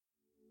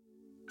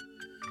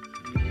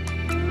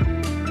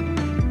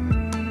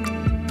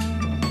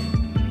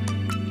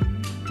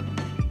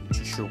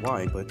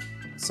why, but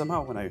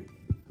somehow when I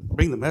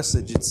bring the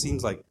message, it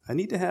seems like I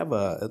need to have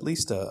at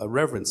least a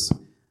reverence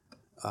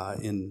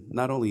in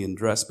not only in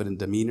dress, but in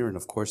demeanor and,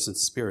 of course, in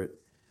spirit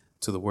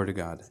to the Word of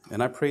God.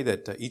 And I pray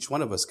that each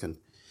one of us can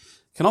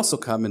also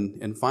come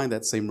and find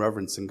that same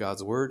reverence in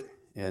God's Word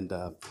and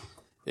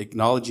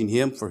acknowledging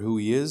Him for who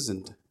He is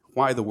and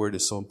why the Word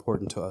is so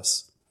important to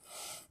us.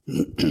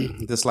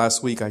 This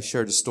last week, I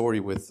shared a story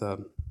with a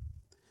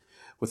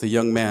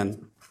young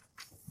man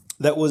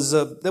that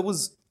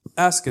was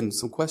asking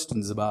some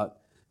questions about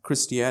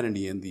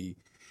Christianity and the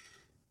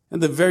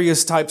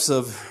various types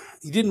of.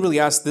 He didn't really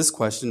ask this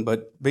question,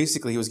 but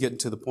basically he was getting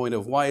to the point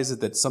of why is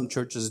it that some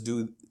churches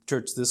do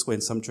church this way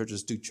and some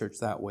churches do church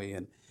that way,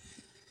 and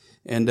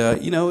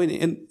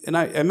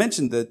I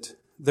mentioned that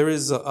there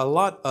is a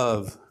lot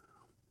of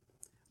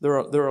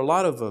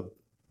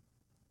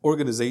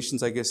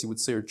organizations, I guess you would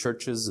say, or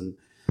churches and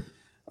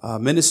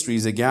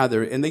ministries that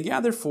gather, and they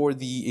gather for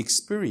the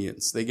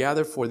experience. They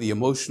gather for the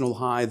emotional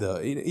high,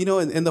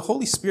 and the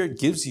Holy Spirit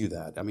gives you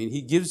that. I mean,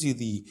 He gives you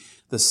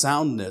the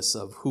soundness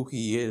of who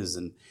He is,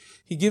 and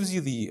He gives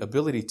you the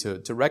ability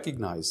to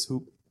recognize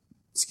who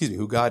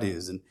God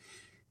is, and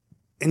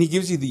He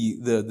gives you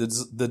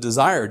the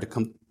desire to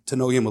come to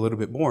know Him a little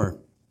bit more.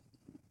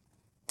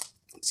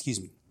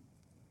 Excuse me.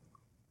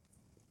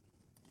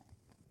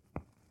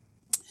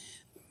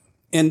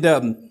 And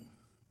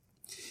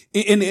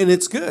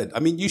it's good. I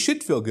mean, you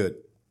should feel good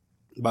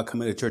about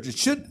coming to church. It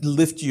should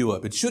lift you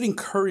up. It should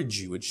encourage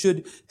you. It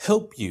should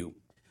help you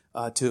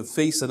to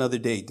face another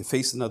day, to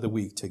face another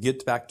week, to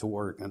get back to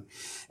work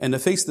and to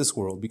face this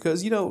world.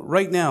 Because,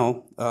 right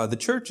now, the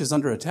church is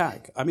under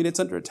attack. I mean, it's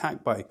under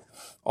attack by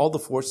all the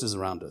forces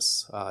around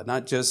us,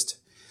 not just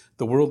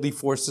the worldly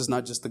forces,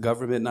 not just the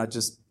government, not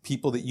just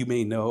people that you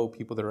may know,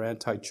 people that are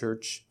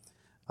anti-church,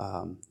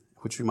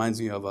 which reminds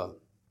me of a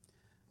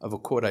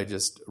quote I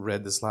just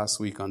read this last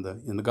week in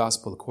the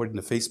Gospel according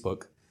to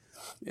Facebook,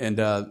 and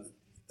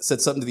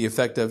said something to the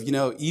effect of,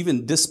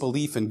 even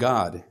disbelief in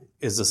God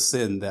is a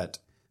sin that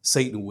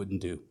Satan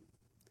wouldn't do.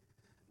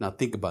 Now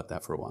think about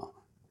that for a while.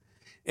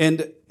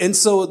 And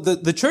so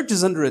the church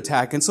is under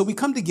attack, and so we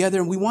come together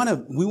and we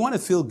want to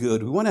feel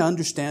good. We want to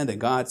understand that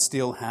God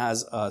still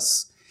has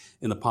us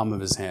in the palm of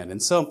His hand. And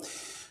so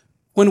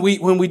when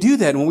we do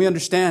that, when we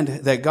understand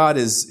that God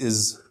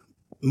is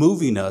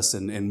moving us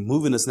and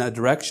moving us in that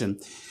direction.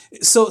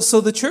 So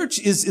the church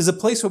is a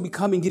place where we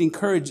come and get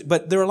encouraged,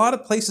 but there are a lot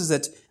of places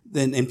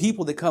and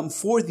people that come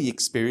for the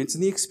experience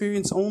and the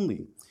experience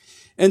only.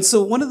 And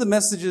so one of the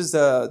messages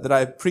that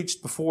I've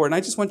preached before, and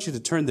I just want you to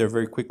turn there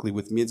very quickly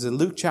with me, it's in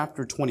Luke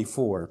chapter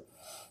 24.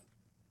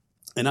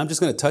 And I'm just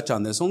going to touch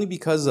on this only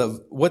because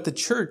of what the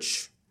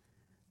church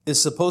is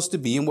supposed to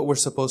be and what we're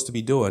supposed to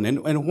be doing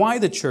and why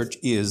the church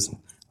is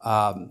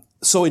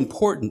so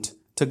important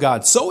to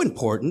God, so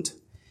important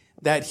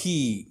that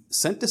He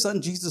sent His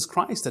Son, Jesus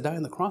Christ, to die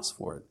on the cross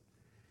for it.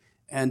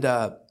 And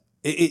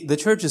the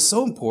church is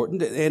so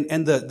important,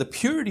 and the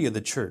purity of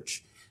the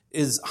church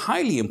is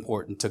highly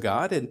important to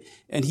God,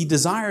 and He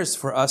desires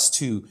for us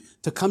to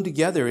come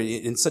together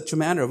in such a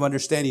manner of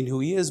understanding who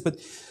He is. But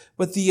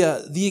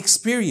the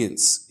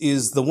experience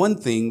is the one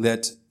thing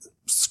that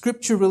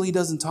Scripture really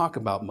doesn't talk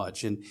about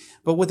much.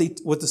 But what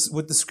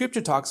the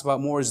Scripture talks about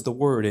more is the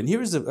Word. And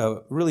here's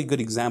a really good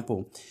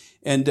example.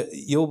 And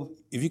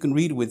if you can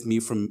read with me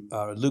from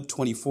Luke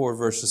 24,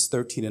 verses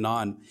 13 and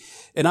on.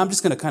 And I'm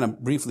just going to kind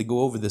of briefly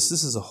go over this.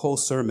 This is a whole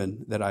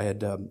sermon that I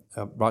had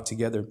brought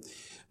together.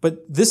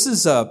 But this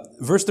is,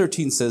 verse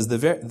 13 says,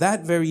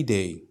 that very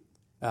day,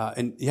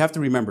 and you have to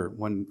remember,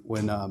 when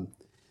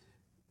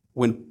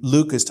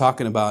Luke is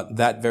talking about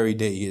that very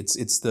day,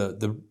 it's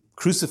the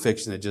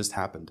crucifixion that just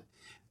happened.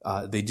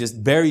 They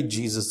just buried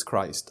Jesus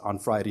Christ on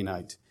Friday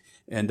night.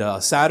 And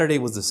Saturday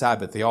was the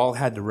Sabbath. They all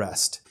had to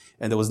rest.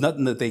 And there was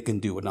nothing that they can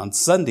do. And on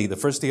Sunday, the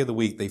first day of the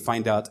week, they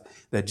find out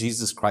that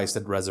Jesus Christ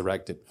had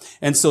resurrected.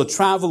 And so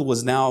travel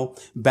was now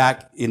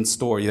back in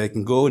store. They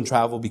can go and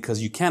travel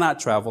because you cannot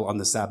travel on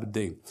the Sabbath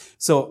day.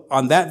 So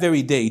on that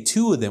very day,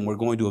 two of them were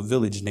going to a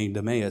village named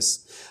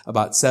Emmaus,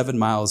 about 7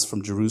 miles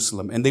from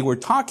Jerusalem. And they were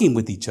talking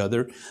with each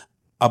other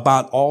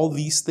about all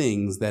these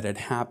things that had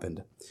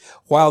happened.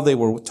 While they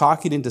were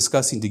talking and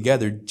discussing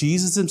together,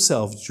 Jesus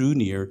Himself drew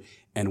near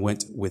and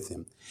went with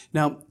them.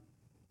 Now,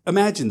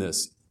 imagine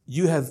this.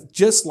 You have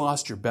just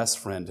lost your best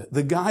friend,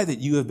 the guy that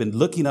you have been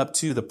looking up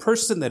to, the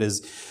person that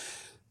has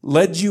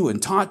led you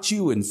and taught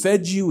you and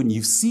fed you, and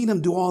you've seen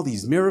Him do all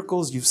these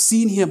miracles. You've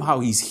seen Him,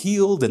 how He's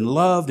healed and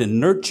loved and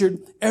nurtured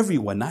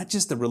everyone, not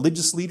just the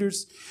religious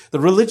leaders. The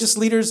religious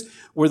leaders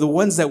were the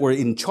ones that were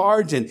in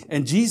charge,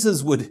 and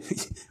Jesus would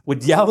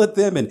yell at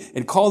them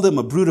and call them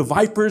a brood of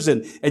vipers,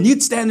 and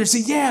you'd stand there and say,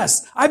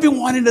 yes, I've been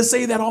wanting to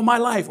say that all my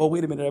life. Oh,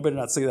 wait a minute, I better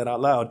not say that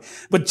out loud.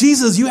 But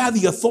Jesus, you have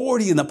the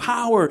authority and the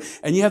power,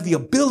 and you have the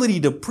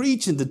ability to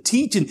preach and to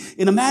teach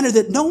in a manner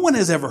that no one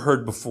has ever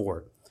heard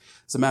before.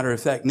 As a matter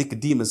of fact,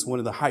 Nicodemus, one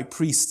of the high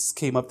priests,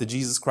 came up to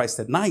Jesus Christ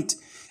at night,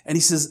 and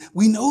he says,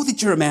 we know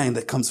that you're a man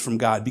that comes from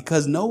God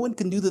because no one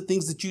can do the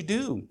things that you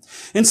do.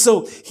 And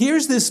so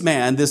here's this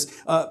man, this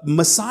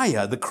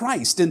Messiah, the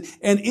Christ. And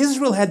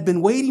Israel had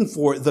been waiting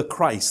for the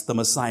Christ, the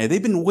Messiah.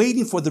 They've been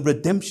waiting for the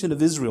redemption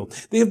of Israel.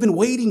 They have been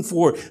waiting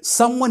for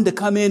someone to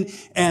come in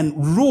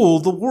and rule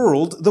the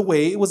world the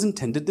way it was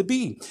intended to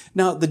be.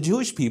 Now, the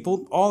Jewish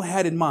people all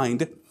had in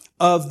mind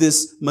of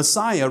this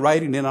Messiah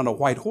riding in on a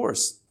white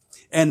horse.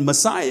 And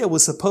Messiah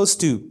was supposed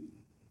to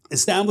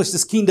establish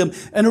this kingdom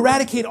and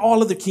eradicate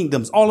all other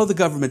kingdoms, all other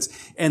governments,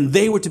 and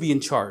they were to be in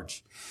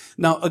charge.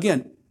 Now,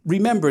 again,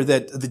 remember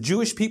that the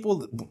Jewish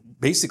people,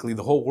 basically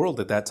the whole world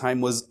at that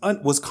time, was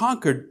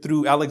conquered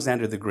through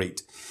Alexander the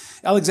Great.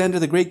 Alexander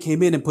the Great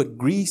came in and put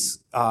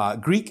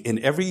Greek in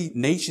every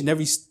nation,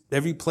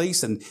 every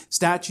place, and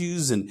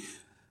statues and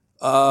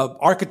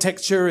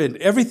architecture, and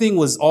everything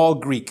was all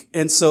Greek.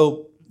 And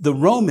so the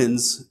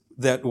Romans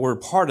that were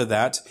part of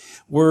that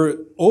were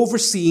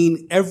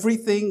overseeing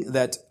everything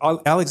that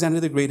Alexander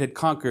the Great had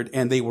conquered,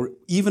 and they were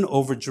even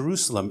over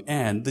Jerusalem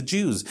and the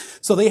Jews.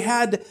 So they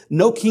had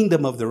no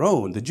kingdom of their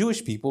own. The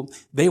Jewish people,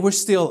 they were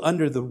still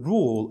under the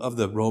rule of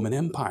the Roman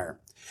Empire.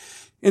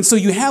 And so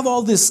you have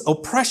all this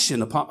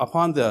oppression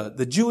upon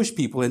the Jewish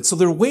people, and so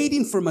they're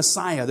waiting for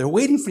Messiah. They're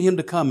waiting for him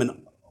to come,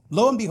 and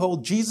lo and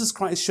behold, Jesus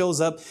Christ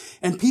shows up,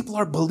 and people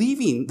are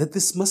believing that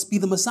this must be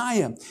the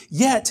Messiah.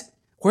 Yet,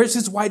 where's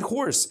his white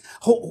horse?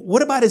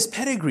 What about his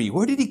pedigree?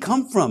 Where did he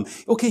come from?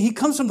 Okay, he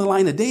comes from the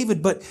line of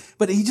David, but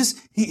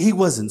he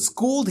wasn't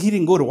schooled. He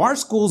didn't go to our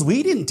schools.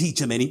 We didn't teach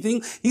him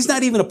anything. He's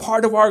not even a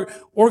part of our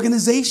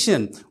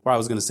organization. Or I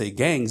was going to say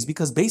gangs,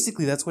 because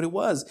basically that's what it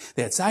was.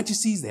 They had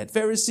Sadducees, they had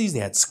Pharisees, they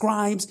had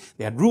scribes,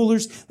 they had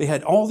rulers, they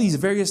had all these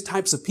various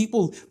types of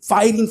people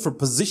fighting for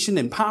position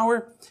and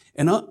power.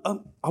 And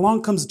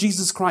along comes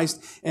Jesus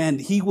Christ, and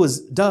he was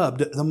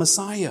dubbed the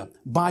Messiah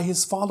by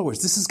his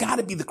followers. This has got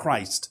to be the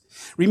Christ.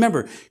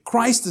 Remember,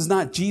 Christ is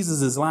not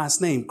Jesus'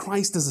 last name.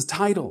 Christ is a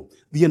title,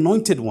 the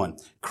anointed one.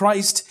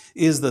 Christ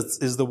is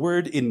the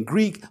word in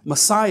Greek.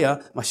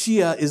 Messiah,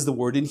 Mashiach, is the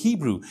word in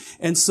Hebrew.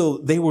 And so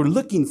they were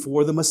looking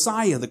for the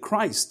Messiah, the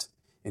Christ.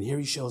 And here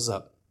he shows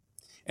up.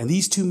 And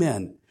these two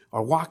men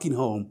are walking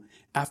home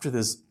after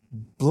this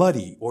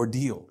bloody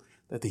ordeal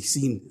that they've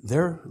seen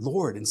their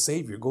Lord and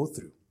Savior go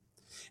through.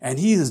 And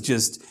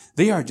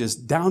they are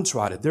just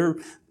downtrodden.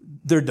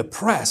 They're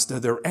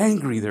depressed. They're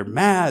angry. They're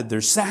mad. They're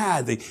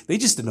sad. They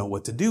just didn't know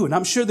what to do. And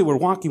I'm sure they were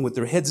walking with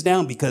their heads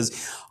down,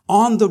 because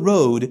on the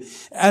road,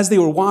 as they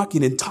were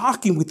walking and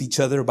talking with each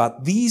other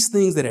about these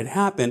things that had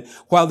happened,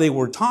 while they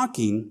were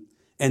talking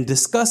and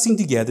discussing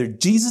together,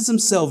 Jesus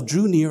himself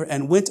drew near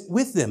and went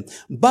with them.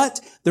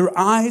 But their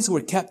eyes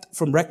were kept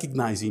from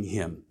recognizing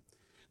him.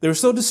 They were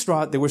so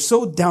distraught. They were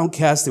so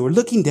downcast. They were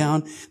looking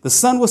down. The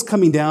sun was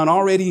coming down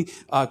already,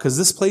 because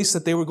this place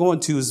that they were going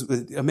to is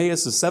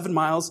Emmaus is 7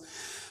 miles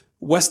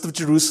west of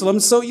Jerusalem.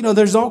 So,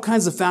 there's all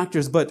kinds of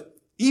factors. But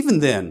even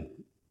then,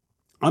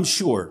 I'm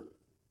sure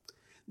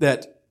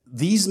that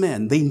these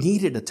men, they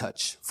needed a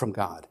touch from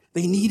God.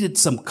 They needed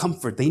some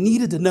comfort. They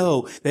needed to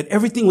know that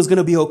everything was going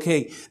to be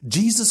okay.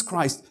 Jesus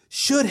Christ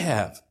should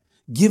have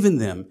given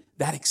them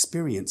that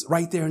experience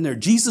right there and there.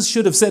 Jesus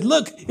should have said,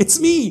 look, it's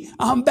me.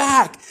 I'm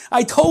back.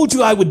 I told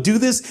you I would do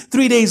this.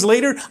 3 days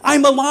later,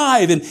 I'm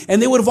alive.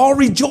 And they would have all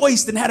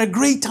rejoiced and had a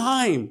great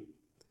time.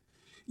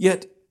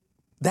 Yet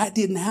that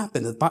didn't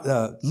happen.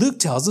 Luke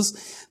tells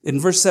us in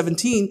verse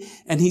 17,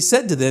 and he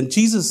said to them,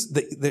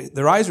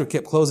 their eyes were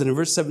kept closed. And in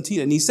verse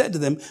 17, and he said to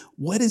them,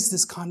 what is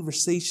this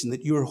conversation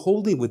that you are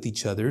holding with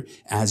each other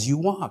as you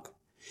walk?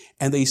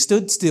 And they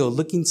stood still,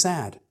 looking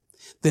sad.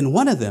 Then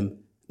one of them,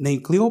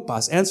 named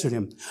Cleopas, answered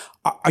him,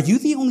 are you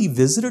the only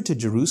visitor to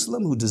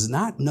Jerusalem who does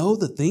not know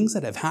the things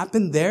that have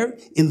happened there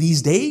in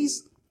these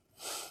days?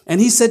 And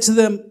he said to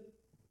them,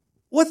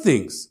 what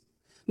things?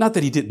 Not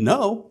that he didn't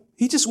know.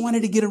 He just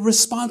wanted to get a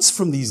response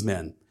from these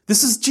men.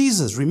 This is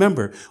Jesus.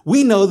 Remember,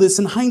 we know this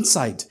in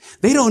hindsight.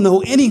 They don't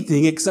know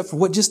anything except for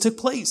what just took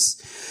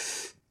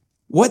place.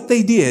 What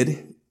they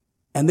did,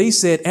 and they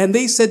said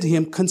to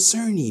him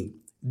concerning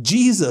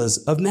Jesus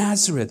of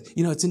Nazareth.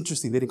 It's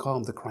interesting. They didn't call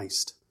him the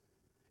Christ.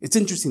 It's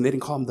interesting they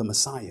didn't call him the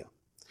Messiah.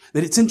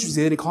 That it's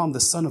interesting they didn't call him the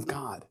Son of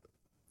God.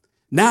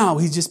 Now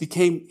he just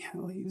became,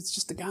 he was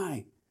just a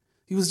guy.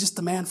 He was just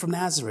a man from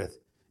Nazareth.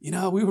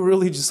 We were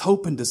really just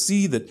hoping to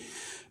see that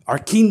our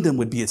kingdom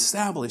would be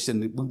established, and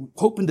we were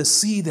hoping to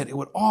see that it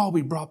would all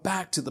be brought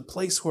back to the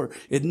place where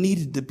it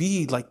needed to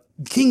be, like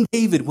King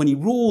David when he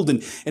ruled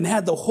and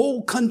had the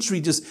whole country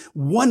just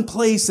one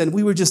place, and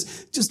we were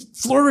just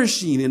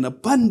flourishing in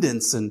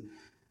abundance.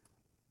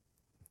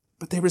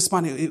 But they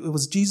responded, it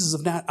was Jesus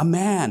of Nazareth, a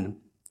man.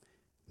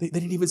 They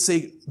didn't even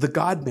say the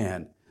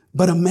God-man,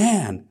 but a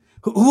man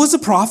who was a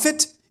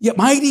prophet. Yet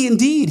mighty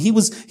indeed. He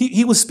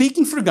was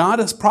speaking for God,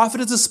 as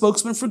prophet, as a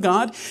spokesman for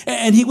God,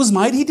 and he was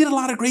mighty. He did a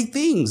lot of great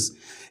things.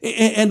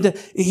 And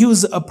he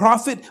was a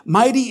prophet,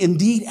 mighty in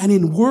deed and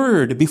in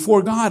word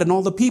before God and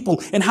all the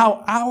people, and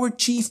how our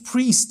chief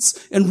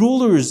priests and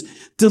rulers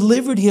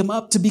delivered him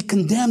up to be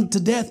condemned to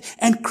death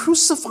and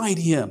crucified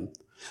him.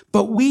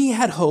 But we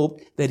had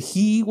hoped that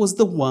he was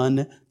the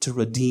one to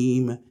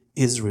redeem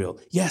Israel.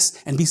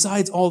 Yes, and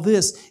besides all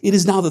this, it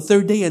is now the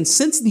third day, and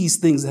since these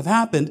things have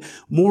happened,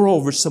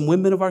 moreover, some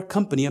women of our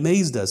company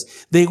amazed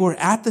us. They were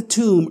at the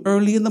tomb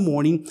early in the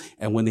morning,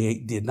 and when they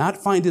did not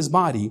find his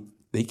body,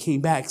 they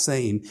came back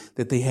saying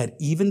that they had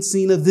even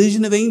seen a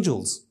vision of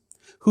angels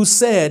who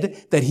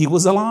said that he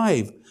was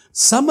alive.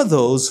 Some of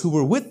those who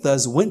were with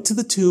us went to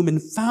the tomb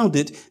and found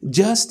it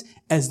just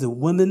as the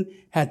women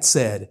had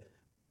said,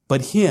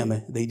 but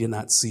him they did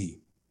not see.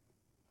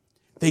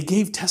 They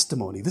gave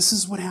testimony. This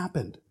is what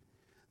happened.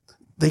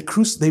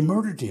 They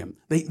murdered him.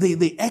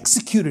 They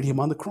executed him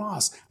on the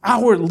cross.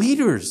 Our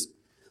leaders,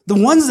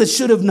 the ones that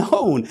should have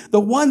known, the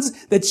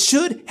ones that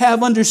should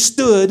have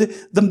understood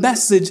the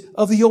message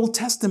of the Old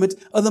Testament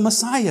of the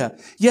Messiah.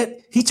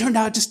 Yet he turned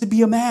out just to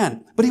be a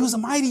man, but he was a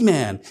mighty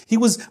man. He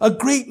was a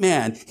great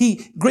man.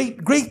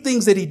 Great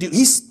things that he did.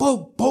 He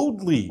spoke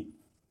boldly,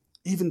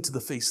 even to the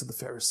face of the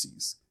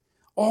Pharisees,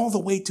 all the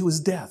way to his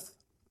death.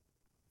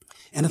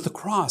 And at the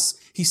cross,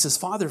 he says,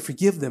 Father,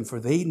 forgive them, for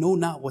they know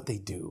not what they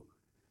do.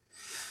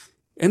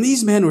 And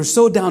these men were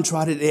so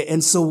downtrodden.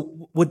 And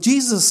so what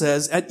Jesus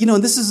says,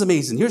 and this is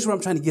amazing. Here's what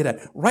I'm trying to get at.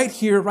 Right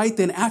here, right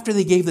then, after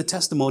they gave the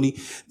testimony,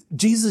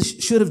 Jesus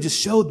should have just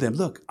showed them,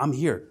 look, I'm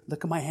here.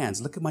 Look at my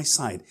hands. Look at my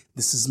side.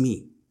 This is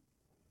me.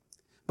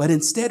 But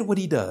instead, what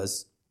he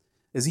does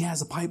is he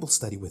has a Bible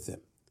study with them.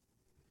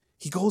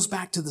 He goes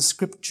back to the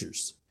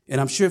scriptures.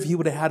 And I'm sure if he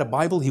would have had a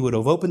Bible, he would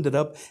have opened it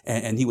up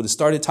and he would have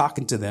started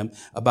talking to them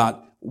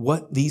about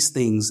what these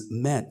things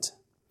meant.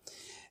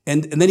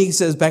 And then he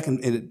says back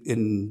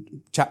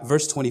in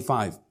verse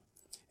 25,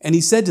 and he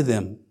said to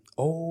them,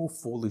 "O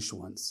foolish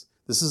ones."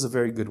 This is a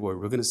very good word.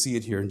 We're going to see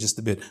it here in just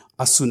a bit.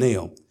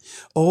 Asuneo.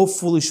 "O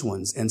foolish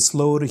ones, and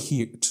slow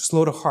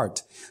to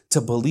heart, to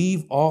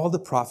believe all the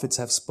prophets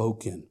have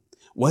spoken.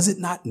 Was it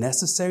not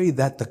necessary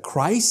that the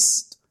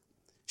Christ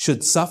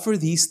should suffer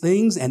these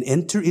things and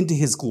enter into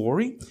his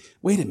glory?"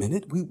 Wait a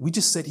minute. We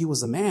just said he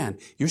was a man.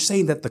 You're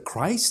saying that the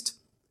Christ?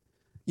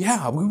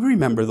 Yeah, we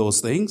remember those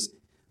things.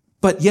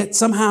 But yet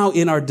somehow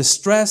in our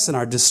distress, in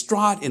our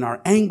distraught, in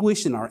our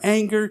anguish, in our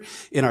anger,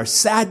 in our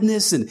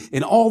sadness, and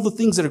in all the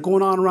things that are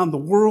going on around the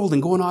world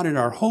and going on in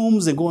our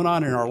homes and going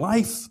on in our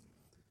life,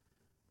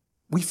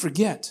 we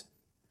forget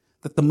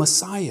that the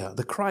Messiah,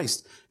 the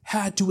Christ,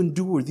 had to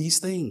endure these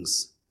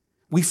things.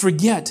 We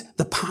forget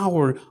the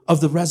power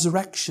of the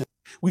resurrection.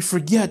 We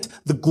forget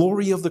the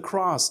glory of the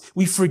cross.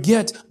 We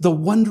forget the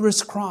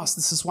wondrous cross.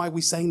 This is why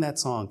we sang that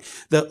song.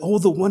 The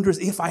wondrous,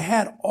 if I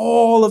had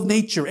all of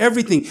nature,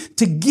 everything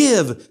to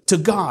give to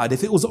God,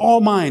 if it was all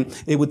mine,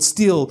 it would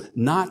still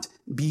not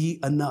be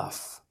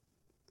enough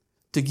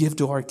to give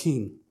to our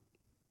King.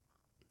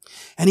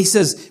 And he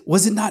says,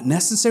 was it not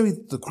necessary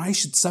that the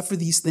Christ should suffer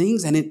these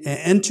things and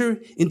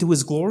enter into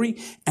his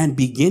glory? And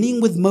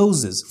beginning with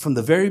Moses, from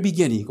the very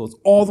beginning, he goes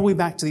all the way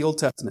back to the Old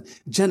Testament,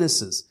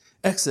 Genesis,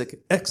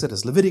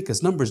 Exodus,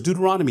 Leviticus, Numbers,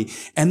 Deuteronomy,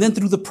 and then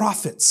through the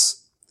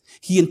prophets.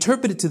 He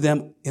interpreted to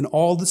them in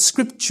all the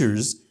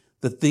scriptures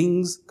the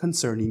things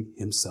concerning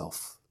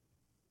himself.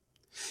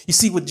 You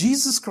see, what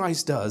Jesus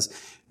Christ does,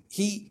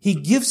 he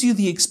gives you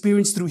the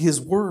experience through his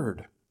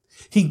word.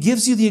 He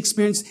gives you the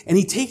experience and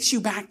he takes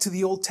you back to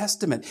the Old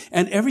Testament.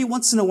 And every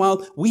once in a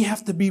while, we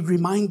have to be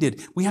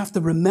reminded. We have to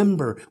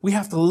remember. We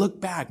have to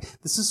look back.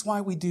 This is why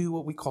we do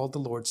what we call the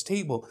Lord's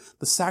table,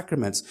 the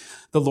sacraments,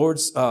 the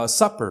Lord's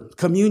Supper,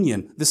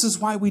 communion. This is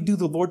why we do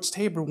the Lord's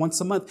table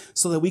once a month,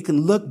 so that we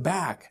can look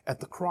back at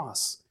the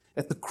cross,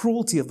 at the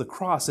cruelty of the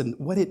cross and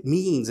what it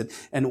means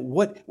and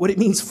what it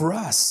means for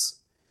us.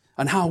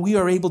 And how we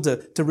are able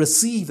to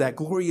receive that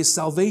glorious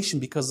salvation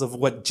because of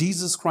what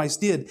Jesus Christ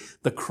did.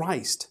 The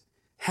Christ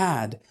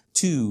had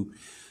to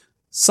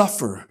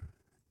suffer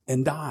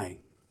and die.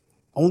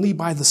 Only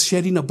by the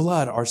shedding of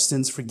blood are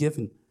sins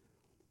forgiven.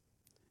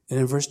 And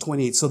in verse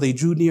 28, so they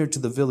drew near to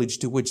the village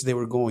to which they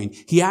were going.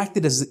 He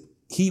acted as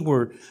he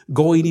were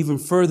going even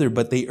further,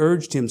 but they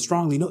urged him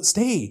strongly, no,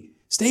 stay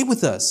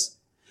with us.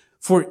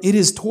 For it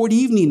is toward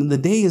evening and the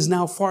day is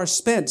now far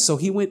spent. So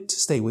he went to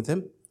stay with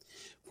them.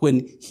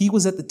 When he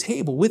was at the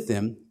table with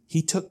them,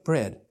 he took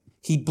bread.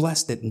 He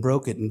blessed it and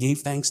broke it and gave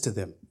thanks to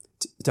them.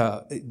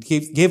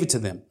 Gave it to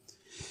them.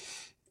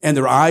 And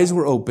their eyes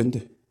were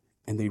opened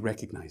and they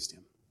recognized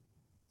him.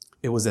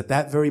 It was at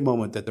that very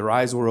moment that their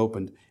eyes were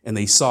opened and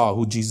they saw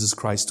who Jesus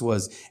Christ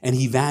was, and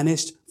he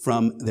vanished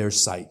from their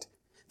sight.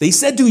 They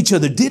said to each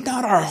other, did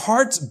not our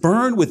hearts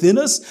burn within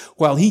us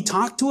while he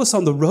talked to us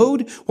on the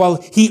road, while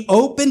he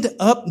opened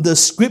up the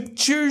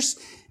scriptures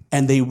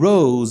And they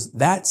rose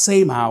that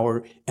same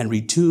hour and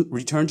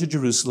returned to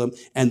Jerusalem.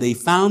 And they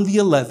found the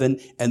 11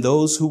 and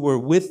those who were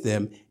with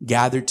them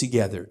gathered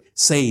together,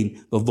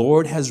 saying, the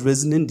Lord has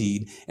risen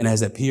indeed and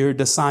has appeared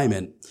to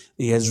Simon.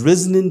 He has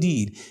risen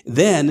indeed.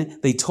 Then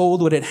they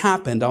told what had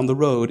happened on the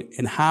road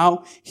and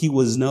how he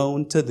was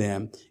known to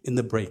them in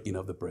the breaking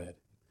of the bread.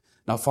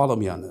 Now follow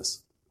me on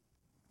this.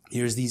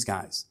 Here's these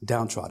guys,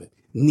 downtrodden,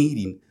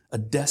 needing a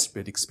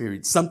desperate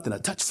experience, something, a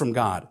touch from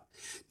God.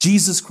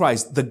 Jesus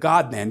Christ, the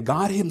God-man,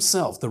 God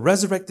himself, the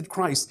resurrected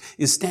Christ,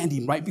 is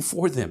standing right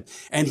before them.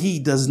 And he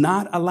does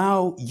not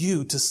allow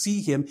you to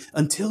see him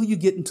until you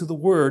get into the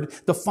Word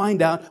to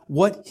find out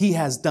what he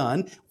has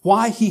done,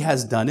 why he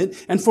has done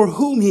it, and for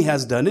whom he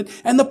has done it,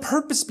 and the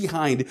purpose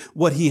behind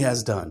what he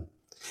has done.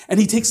 And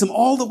he takes them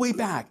all the way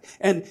back.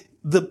 And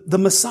the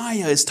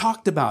Messiah is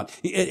talked about.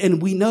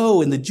 And we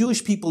know, and the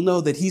Jewish people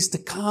know, that he's to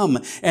come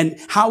and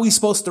how he's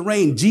supposed to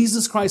reign.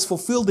 Jesus Christ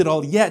fulfilled it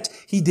all, yet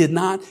he did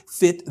not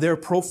fit their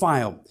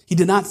profile. He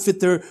did not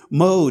fit their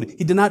mode.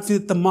 He did not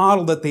fit the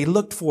model that they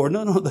looked for.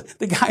 No,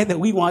 the guy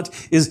that we want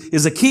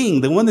is a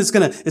king, the one that's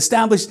going to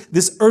establish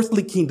this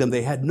earthly kingdom.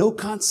 They had no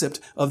concept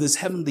of this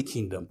heavenly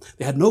kingdom.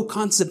 They had no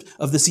concept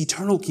of this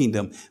eternal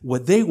kingdom.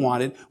 What they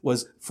wanted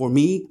was for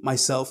me,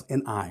 myself,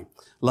 and I.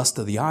 Lust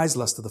of the eyes,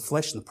 lust of the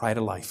flesh, and the pride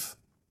of life.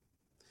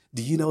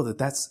 Do you know that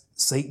that's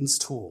Satan's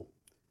tool?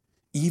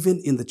 Even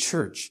in the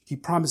church, he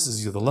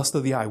promises you the lust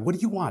of the eye. What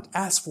do you want?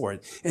 Ask for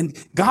it. And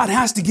God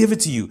has to give it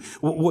to you.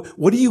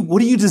 What do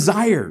you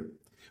desire?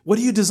 What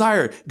do you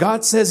desire?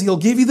 God says he'll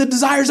give you the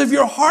desires of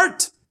your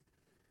heart.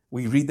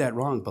 We read that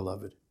wrong,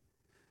 beloved.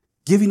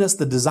 Giving us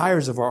the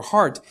desires of our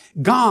heart,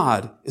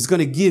 God is going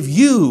to give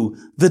you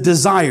the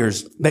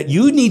desires that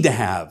you need to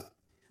have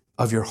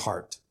of your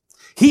heart.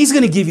 He's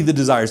going to give you the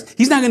desires.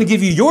 He's not going to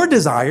give you your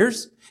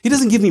desires. He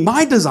doesn't give me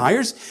my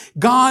desires.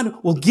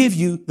 God will give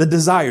you the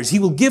desires. He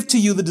will give to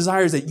you the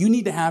desires that you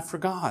need to have for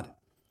God.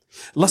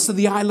 Lust of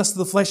the eye, lust of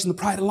the flesh, and the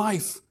pride of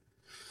life.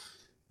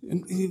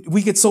 And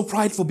we get so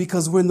prideful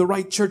because we're in the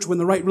right church, we're in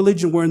the right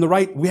religion,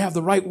 we have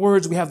the right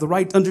words, we have the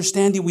right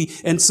understanding.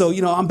 And so,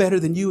 I'm better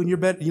than you and you're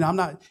better, you're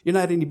not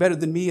any better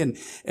than me.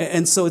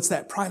 And so it's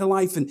that pride of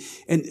life. And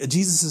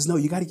Jesus says, no,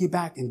 you got to get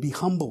back and be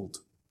humbled.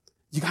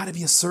 You got to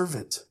be a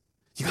servant.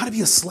 You got to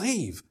be a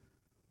slave.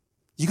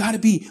 You got to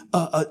be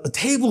a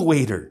table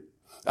waiter.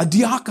 A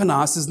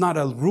diakonos is not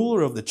a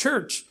ruler of the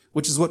church,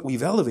 which is what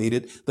we've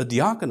elevated the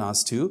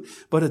diakonos to,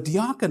 but a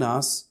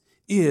diakonos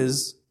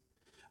is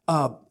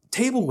a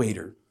table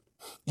waiter.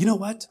 You know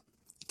what?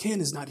 Ken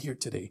is not here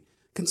today.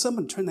 Can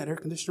someone turn that air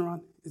conditioner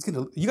on?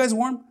 You guys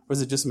warm? Or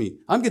is it just me?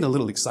 I'm getting a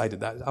little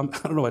excited. I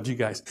don't know about you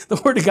guys. The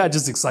Word of God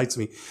just excites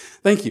me.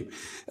 Thank you.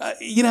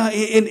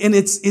 And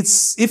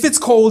it's, if it's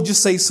cold,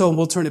 just say so and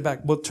we'll turn it back.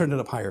 We'll turn it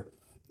up higher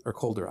or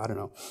colder. I don't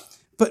know.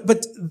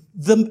 But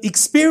the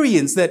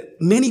experience that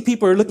many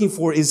people are looking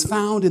for is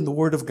found in the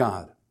Word of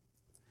God.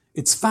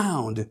 It's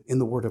found in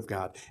the Word of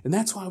God. And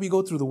that's why we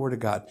go through the Word of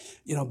God,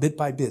 bit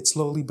by bit,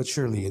 slowly but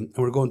surely, and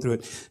we're going through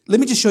it. Let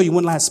me just show you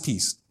one last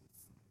piece,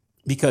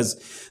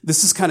 because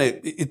this is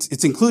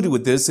it's included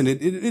with this, and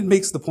it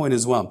makes the point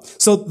as well.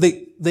 So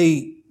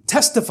they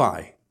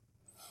testify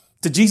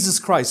to Jesus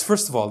Christ.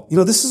 First of all,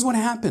 this is what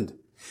happened.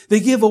 They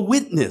give a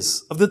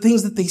witness of the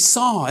things that they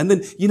saw. And then,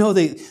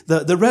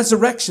 the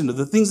resurrection of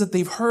the things that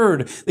they've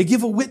heard. They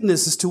give a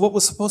witness as to what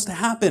was supposed to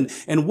happen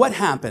and what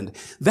happened.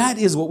 That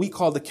is what we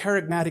call the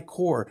charismatic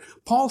core.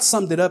 Paul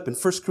summed it up in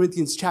 1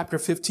 Corinthians chapter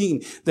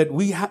 15, that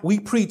we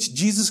preach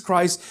Jesus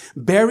Christ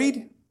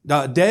dead,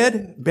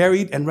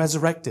 buried, and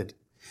resurrected.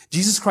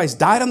 Jesus Christ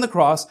died on the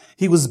cross.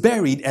 He was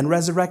buried and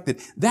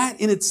resurrected. That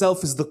in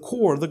itself is the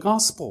core of the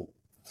gospel.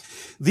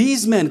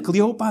 These men,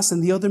 Cleopas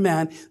and the other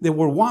man, they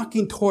were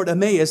walking toward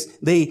Emmaus.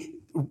 They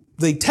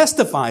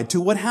testified to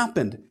what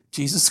happened.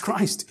 Jesus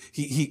Christ,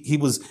 he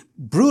was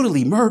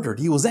brutally murdered.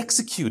 He was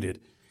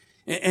executed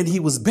and he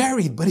was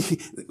buried, but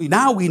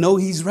now we know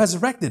he's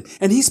resurrected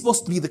and he's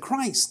supposed to be the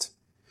Christ.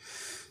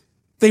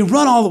 They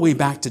run all the way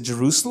back to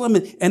Jerusalem.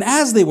 And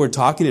as they were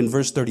talking in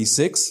verse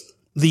 36,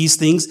 these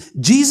things,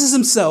 Jesus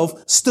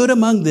himself stood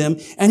among them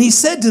and he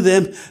said to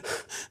them,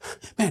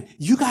 man,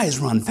 you guys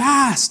run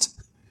fast.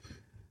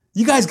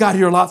 You guys got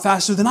here a lot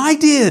faster than I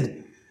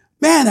did.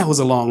 Man, that was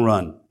a long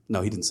run.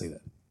 No, he didn't say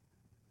that.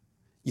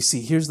 You see,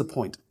 here's the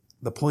point.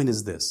 The point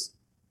is this,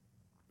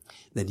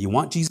 that you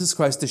want Jesus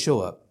Christ to show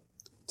up,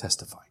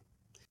 testify.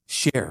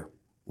 Share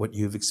what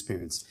you've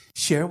experienced.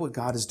 Share what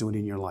God is doing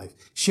in your life.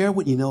 Share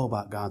what you know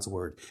about God's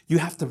word. You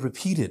have to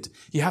repeat it.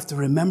 You have to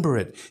remember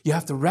it. You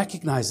have to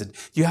recognize it.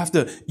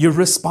 You're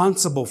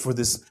responsible for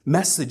this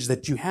message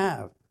that you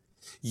have.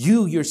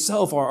 You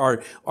yourself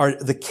are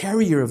the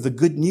carrier of the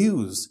good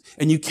news,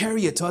 and you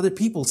carry it to other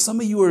people. Some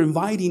of you are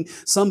inviting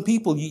some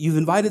people. You've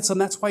invited some.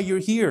 That's why you're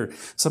here.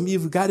 Some of you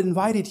have got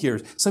invited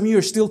here. Some of you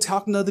are still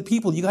talking to other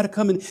people. You got to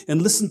come in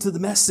and listen to the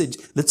message.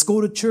 Let's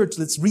go to church.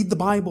 Let's read the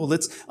Bible.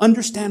 Let's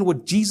understand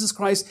what Jesus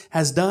Christ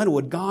has done,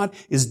 what God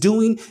is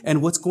doing,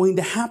 and what's going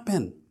to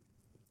happen.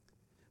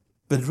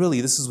 But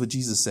really, this is what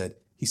Jesus said.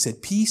 He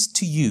said, peace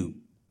to you.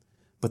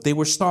 But they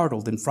were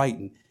startled and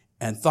frightened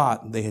and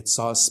thought they had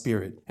saw a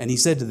spirit. And he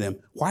said to them,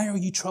 why are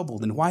you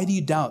troubled? And why do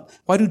you doubt?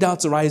 Why do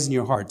doubts arise in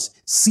your hearts?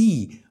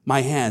 See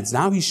my hands.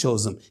 Now he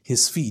shows them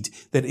his feet,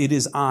 that it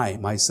is I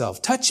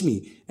myself. Touch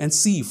me and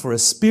see, for a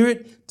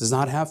spirit does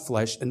not have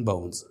flesh and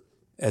bones,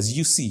 as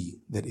you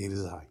see that it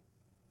is I.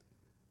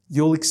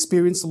 You'll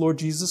experience the Lord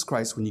Jesus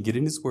Christ when you get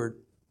in his word.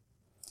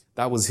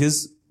 That was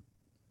his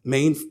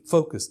main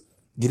focus.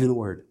 Get in the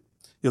word.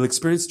 You'll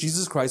experience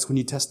Jesus Christ when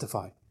you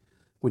testify,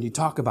 when you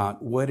talk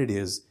about what it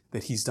is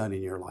that he's done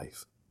in your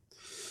life.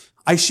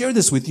 I share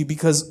this with you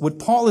because what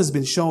Paul has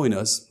been showing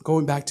us,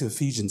 going back to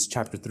Ephesians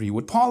chapter 3,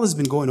 what Paul has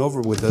been going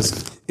over with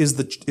us is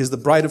the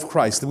bride of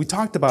Christ. And we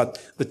talked about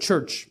the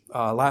church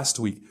last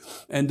week.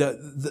 And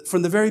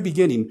from the very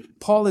beginning,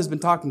 Paul has been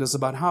talking to us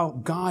about how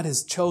God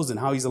has chosen,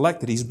 how he's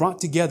elected. He's brought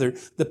together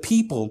the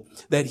people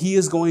that he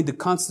is going to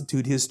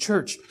constitute his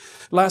church.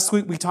 Last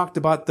week, we talked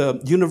about the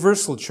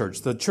universal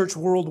church, the church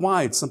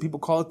worldwide. Some people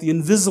call it the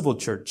invisible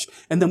church.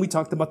 And then we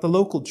talked about the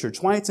local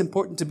church, why it's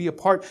important to be a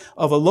part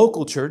of a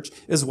local church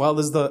as well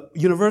as the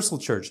universal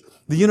church.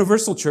 The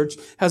universal church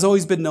has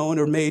always been known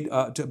or made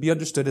to be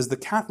understood as the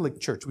Catholic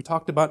Church. We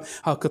talked about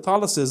how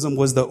Catholicism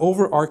was the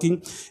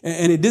overarching,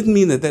 and it didn't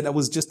mean that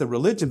was just a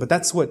religion, but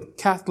that's what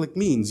Catholic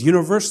means,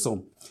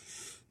 universal.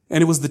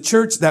 And it was the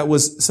church that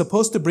was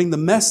supposed to bring the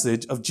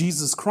message of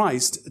Jesus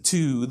Christ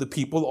to the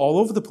people all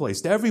over the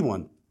place, to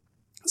everyone.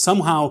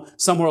 Somehow,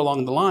 somewhere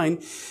along the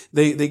line,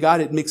 they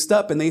got it mixed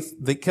up, and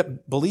they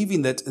kept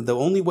believing that the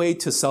only way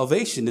to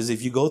salvation is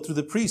if you go through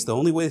the priest. The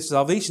only way to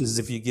salvation is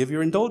if you give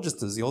your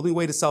indulgences. The only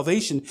way to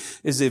salvation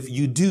is if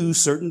you do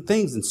certain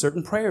things and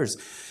certain prayers.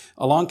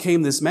 Along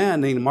came this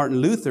man named Martin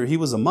Luther. He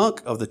was a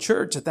monk of the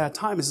church at that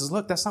time. He says,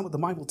 look, that's not what the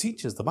Bible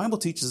teaches. The Bible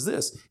teaches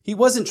this. He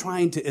wasn't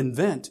trying to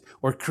invent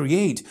or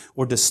create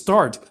or to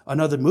start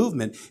another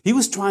movement. He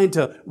was trying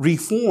to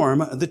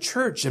reform the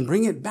church and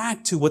bring it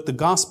back to what the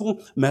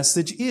gospel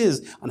message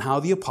is and how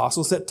the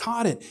apostles had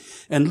taught it.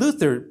 And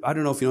Luther, I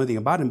don't know if you know anything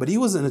about him, but he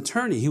was an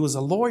attorney. He was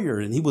a lawyer,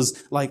 and he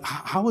was like,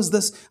 how does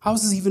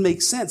this even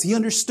make sense? He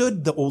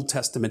understood the Old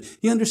Testament.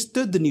 He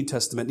understood the New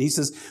Testament. And he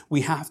says,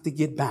 we have to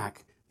get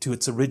back to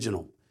its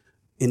original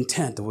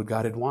intent of what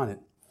God had wanted.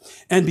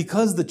 And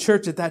because the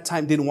church at that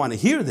time didn't want to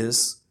hear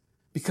this,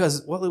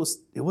 because, well,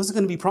 it wasn't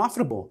going to be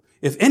profitable.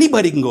 If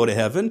anybody can go to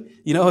heaven,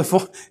 they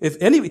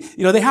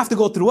have to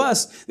go through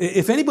us.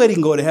 If anybody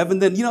can go to heaven,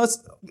 then,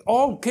 it's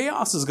all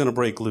chaos is going to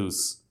break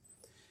loose.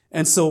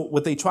 And so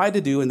what they tried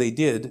to do, and they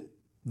did,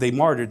 they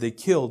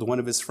killed one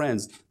of his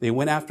friends. They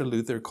went after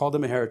Luther, called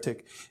him a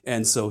heretic.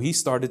 And so he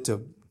started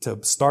to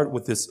start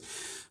with this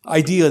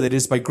idea that it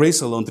is by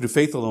grace alone, through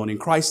faith alone, in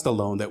Christ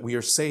alone, that we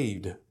are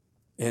saved.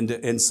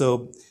 And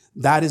so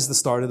that is the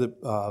start of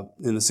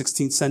in the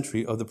 16th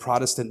century of the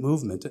Protestant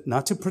movement,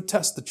 not to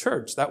protest the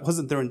church. That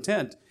wasn't their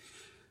intent.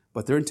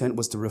 But their intent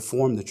was to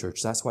reform the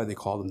church. That's why they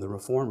call them the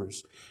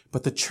reformers.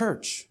 But the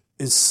church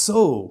is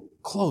so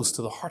close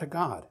to the heart of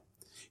God.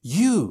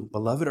 You,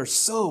 beloved, are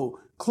so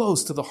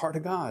close to the heart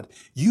of God.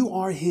 You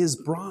are his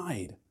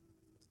bride.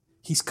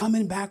 He's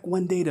coming back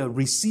one day to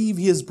receive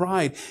his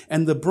bride,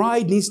 and the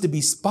bride needs to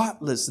be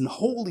spotless and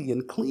holy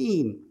and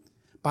clean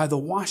by the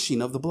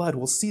washing of the blood.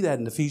 We'll see that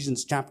in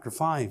Ephesians chapter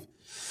 5.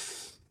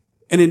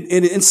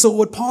 And so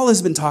what Paul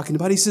has been talking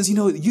about, he says,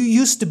 you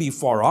used to be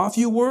far off.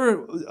 You were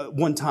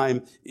one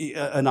time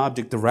an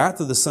object of wrath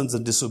of the sons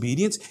of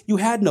disobedience. You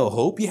had no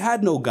hope. You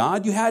had no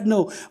God. You had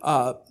no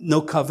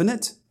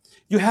covenant.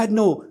 You had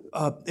no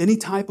any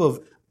type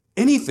of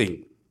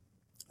anything.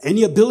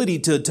 Any ability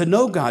to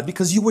know God,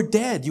 because you were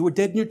dead. You were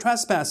dead in your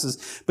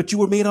trespasses, but you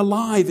were made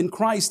alive in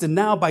Christ. And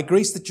now by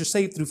grace that you're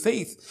saved through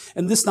faith.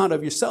 And this not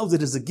of yourselves,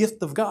 it is a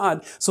gift of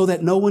God, so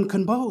that no one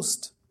can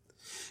boast.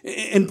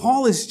 And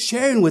Paul is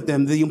sharing with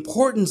them the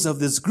importance of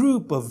this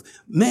group of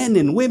men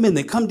and women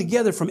that come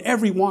together from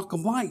every walk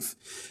of life.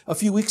 A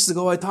few weeks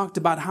ago, I talked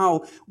about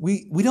how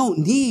we don't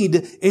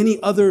need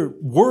any other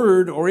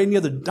word or any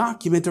other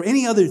document or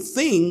any other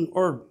thing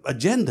or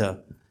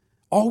agenda.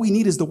 All we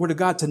need is the word of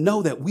God to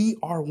know that we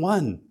are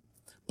one.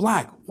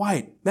 Black,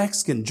 white,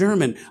 Mexican,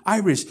 German,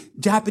 Irish,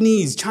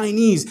 Japanese,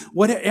 Chinese,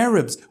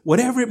 Arabs,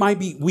 whatever it might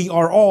be, we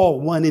are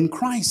all one in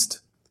Christ.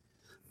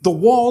 The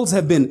walls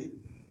have been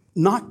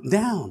knocked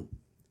down.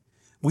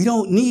 We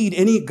don't need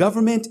any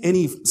government,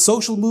 any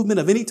social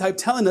movement of any type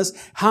telling us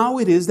how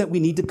it is that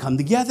we need to come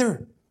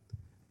together.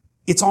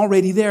 It's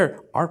already there.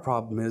 Our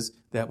problem is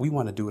that we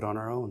want to do it on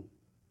our own.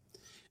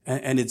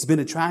 And it's been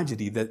a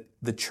tragedy that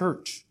the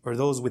church, or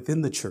those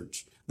within the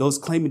church, those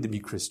claiming to be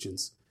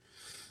Christians,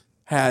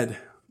 had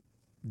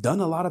done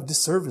a lot of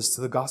disservice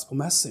to the gospel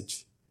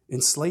message in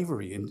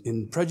slavery,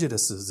 in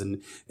prejudices,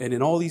 and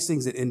in all these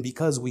things. And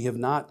because we have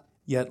not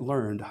yet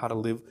learned how to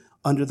live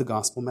under the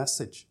gospel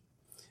message.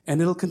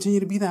 And it'll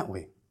continue to be that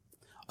way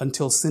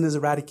until sin is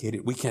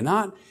eradicated. We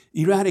cannot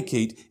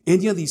eradicate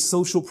any of these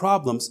social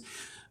problems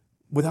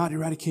without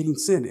eradicating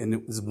sin.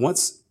 And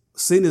once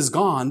sin is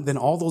gone, then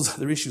all those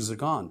other issues are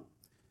gone.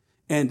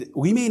 And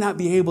we may not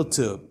be able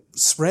to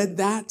spread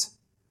that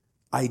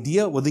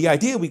idea, well, the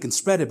idea we can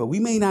spread it, but we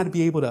may not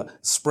be able to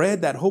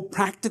spread that whole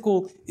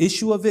practical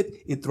issue of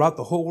it throughout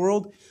the whole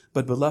world.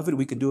 But beloved,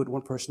 we can do it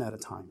one person at a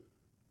time.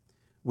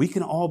 We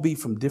can all be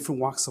from different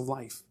walks of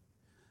life.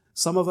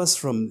 Some of us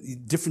from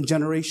different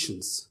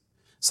generations.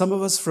 Some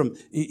of us from,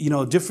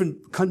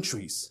 different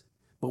countries.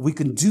 But we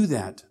can do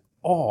that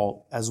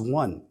all as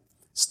one,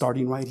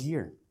 starting right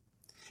here.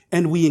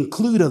 And we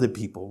include other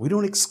people. We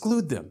don't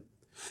exclude them.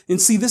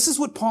 And see, this is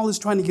what Paul is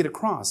trying to get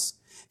across.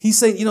 He's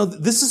saying,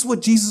 this is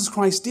what Jesus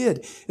Christ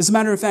did. As a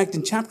matter of fact,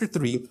 in chapter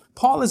 3,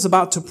 Paul is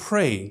about to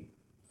pray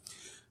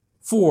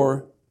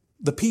for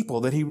the people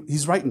that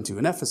he's writing to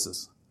in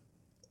Ephesus.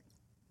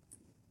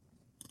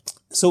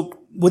 So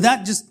with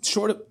that just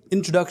short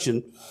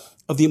introduction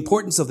of the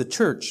importance of the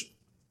church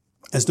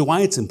as to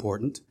why it's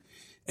important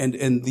and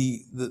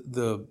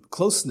the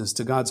closeness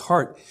to God's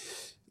heart,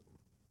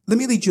 let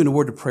me lead you in a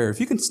word of prayer. If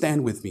you can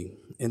stand with me,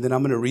 and then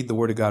I'm going to read the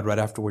word of God right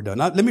after we're done.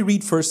 Now, let me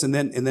read first, and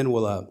then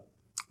we'll,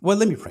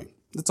 let me pray.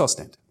 Let's all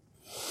stand.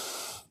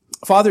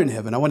 Father in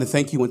heaven, I want to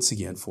thank you once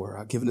again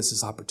for giving us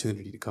this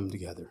opportunity to come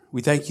together.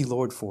 We thank you,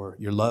 Lord, for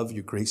your love,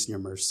 your grace, and your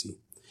mercy,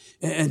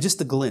 and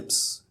just a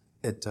glimpse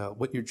at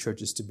what your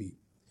church is to be.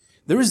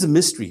 There is a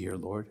mystery here,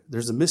 Lord.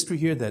 There's a mystery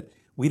here that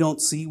we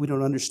don't see, we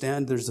don't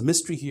understand. There's a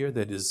mystery here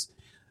that is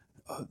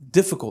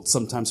difficult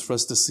sometimes for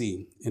us to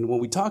see. And when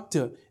we talk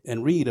to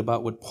and read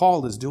about what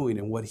Paul is doing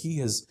and what he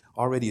has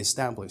already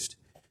established,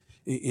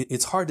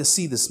 it's hard to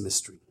see this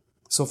mystery.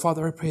 So,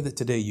 Father, I pray that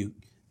today you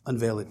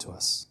unveil it to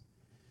us.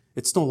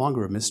 It's no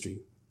longer a mystery.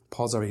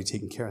 Paul's already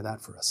taken care of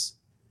that for us.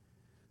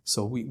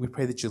 So we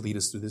pray that you lead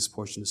us through this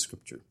portion of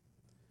Scripture.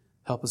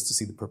 Help us to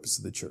see the purpose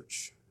of the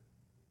church,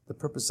 the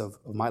purpose of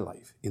my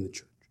life in the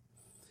church.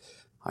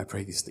 I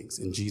pray these things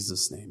in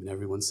Jesus' name. And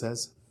everyone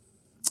says,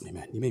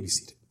 amen. You may be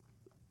seated.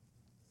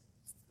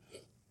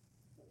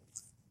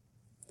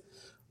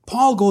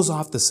 Paul goes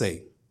off to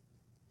say,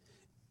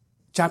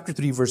 chapter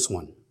 3, verse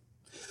 1,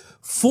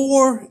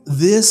 for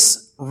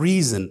this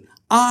reason,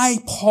 I,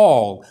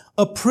 Paul,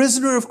 a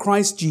prisoner of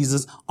Christ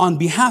Jesus, on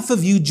behalf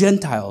of you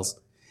Gentiles.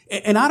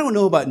 And I don't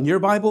know about in your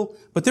Bible,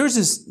 but there's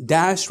this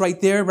dash right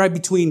there, right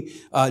between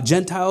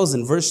Gentiles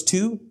and verse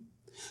 2.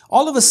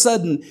 All of a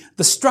sudden,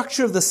 the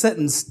structure of the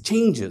sentence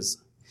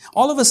changes.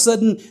 All of a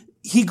sudden,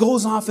 he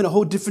goes off in a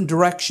whole different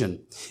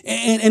direction.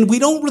 And we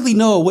don't really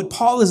know what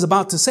Paul is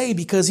about to say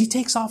because he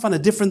takes off on a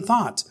different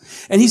thought.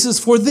 And he says,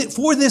 for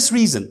this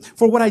reason,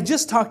 for what I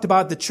just talked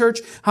about, the church,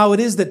 how it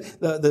is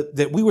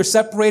that we were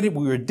separated,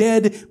 we were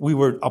dead, we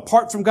were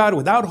apart from God,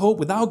 without hope,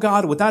 without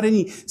God, without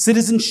any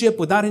citizenship,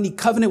 without any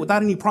covenant,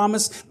 without any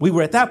promise. We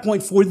were at that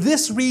point. For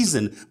this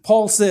reason,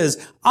 Paul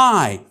says,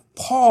 I,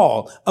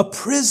 Paul, a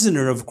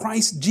prisoner of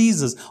Christ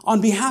Jesus,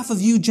 on behalf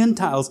of you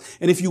Gentiles.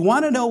 And if you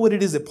want to know what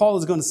it is that Paul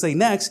is going to say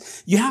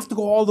next, you have to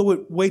go all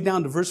the way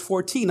down to verse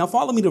 14. Now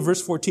follow me to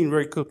verse 14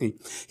 very quickly.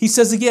 He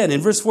says again in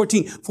verse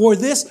 14, for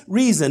this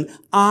reason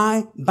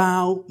I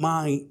bow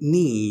my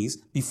knees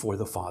before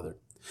the Father.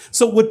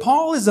 So what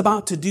Paul is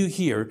about to do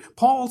here,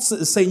 Paul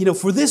is saying,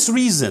 for this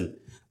reason,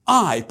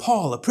 I,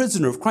 Paul, a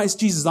prisoner of Christ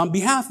Jesus, on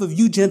behalf of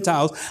you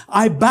Gentiles,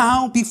 I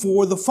bow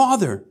before the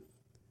Father.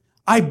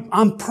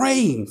 I'm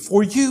praying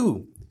for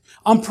you.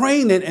 I'm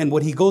praying, and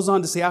what he goes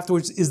on to say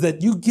afterwards is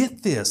that you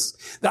get this.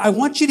 That I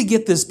want you to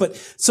get this, but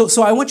so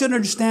I want you to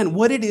understand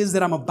what it is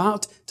that I'm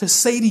about to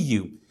say to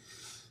you.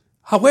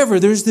 However,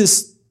 there's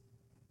this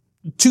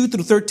 2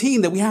 through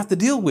 13 that we have to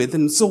deal with,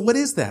 and so what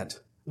is that?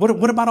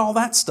 What about all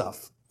that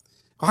stuff?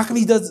 How come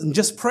he doesn't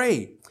just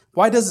pray?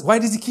 Why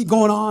does he keep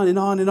going on and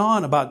on and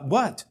on about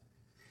what?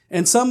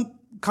 And some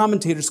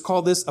commentators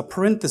call this a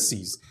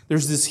parenthesis.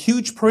 There's this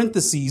huge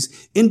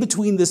parenthesis in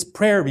between this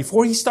prayer.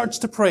 Before he starts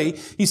to pray,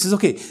 he says,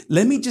 okay,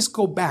 let me just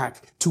go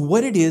back to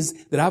what it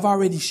is that I've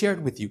already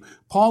shared with you.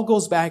 Paul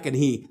goes back and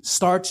he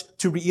starts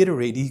to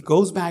reiterate. He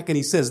goes back and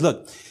he says,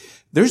 look,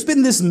 there's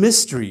been this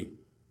mystery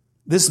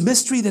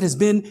that has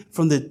been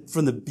from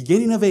the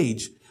beginning of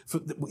age,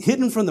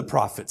 hidden from the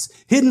prophets,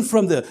 hidden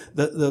from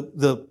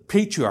the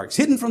patriarchs,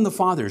 hidden from the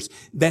fathers,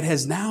 that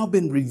has now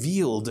been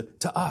revealed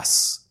to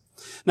us.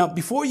 Now,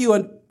 before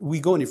we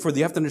go any further,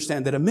 you have to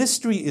understand that a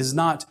mystery is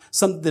not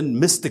something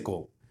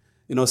mystical,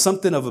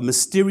 something of a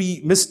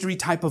mystery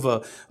type of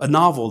a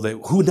novel,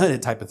 that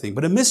whodunit type of thing.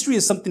 But a mystery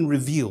is something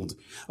revealed.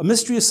 A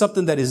mystery is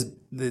something that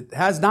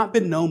has not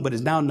been known, but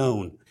is now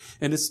known.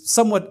 And it's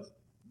somewhat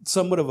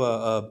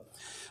of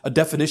a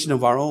definition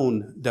of our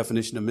own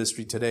definition of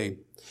mystery today.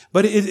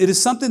 But it is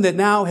something that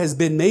now has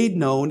been made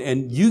known,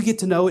 and you get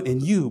to know it,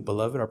 and you,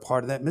 beloved, are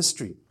part of that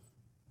mystery.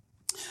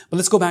 But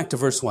let's go back to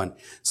verse 1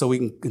 so we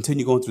can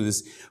continue going through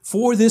this.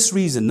 For this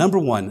reason, number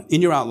 1,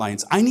 in your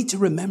outlines, I need to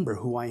remember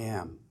who I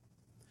am.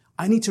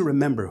 I need to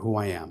remember who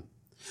I am.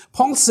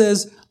 Paul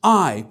says,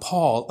 I,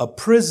 Paul, a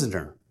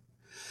prisoner.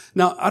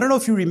 Now, I don't know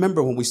if you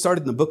remember when we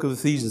started in the book of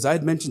Ephesians, I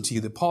had mentioned to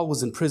you that Paul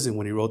was in prison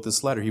when he wrote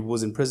this letter. He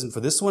was in prison for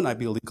this one, I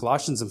believe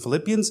Colossians and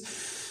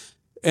Philippians.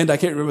 And I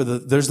can't remember,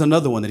 there's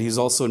another one that he's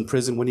also in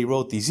prison when he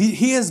wrote these.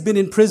 He has been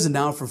in prison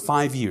now for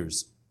 5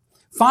 years.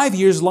 5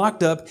 years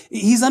locked up.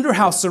 He's under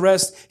house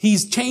arrest.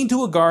 He's chained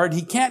to a guard.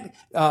 He can't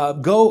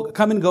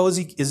come and go as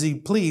he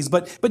please.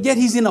 But yet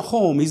he's in a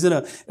home. He's in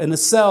a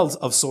cell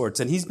of sorts,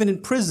 and he's been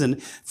in prison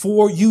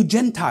for you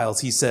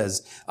Gentiles. He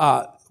says,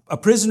 a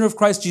prisoner of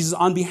Christ Jesus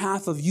on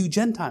behalf of you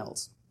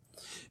Gentiles.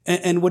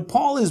 And what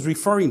Paul is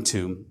referring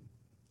to,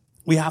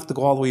 we have to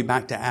go all the way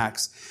back to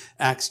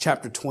Acts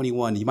chapter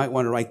 21. You might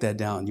want to write that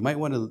down. You might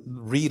want to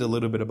read a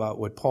little bit about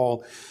what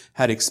Paul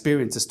had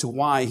experienced as to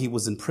why he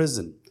was in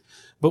prison.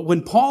 But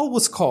when Paul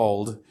was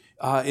called,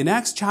 in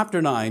Acts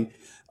chapter 9,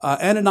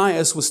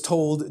 Ananias was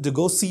told to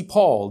go see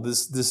Paul,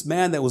 this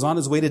man that was on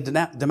his way to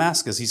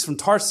Damascus. He's from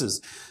Tarsus.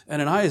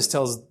 Ananias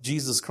tells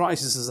Jesus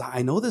Christ, he says,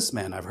 I know this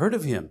man. I've heard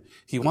of him.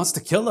 He wants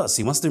to kill us.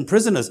 He wants to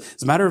imprison us.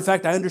 As a matter of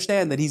fact, I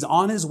understand that he's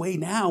on his way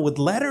now with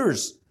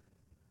letters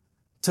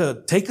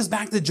to take us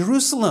back to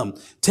Jerusalem,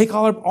 take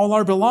all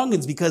our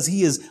belongings, because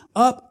he is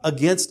up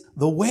against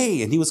the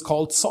way. And he was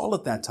called Saul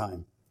at that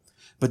time.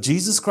 But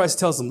Jesus Christ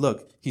tells him,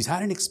 look, he's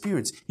had an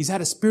experience. He's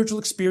had a spiritual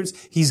experience.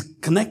 He's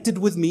connected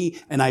with me,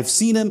 and I've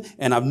seen him,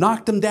 and I've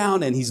knocked him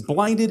down, and he's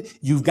blinded.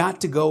 You've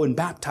got to go and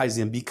baptize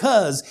him,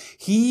 because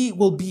he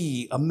will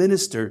be a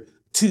minister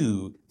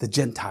to the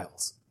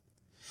Gentiles.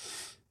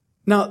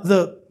 Now,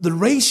 the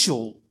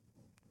racial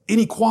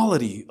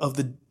inequality of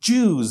the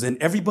Jews and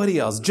everybody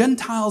else.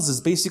 Gentiles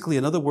is basically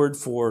another word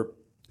for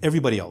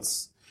everybody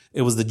else.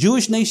 It was the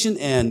Jewish nation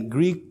and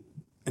Greek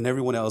and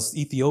everyone else,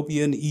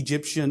 Ethiopian,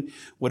 Egyptian,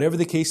 whatever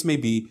the case may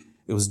be.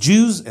 It was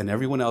Jews, and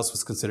everyone else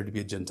was considered to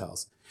be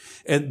Gentiles.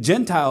 And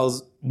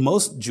Gentiles,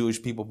 most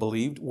Jewish people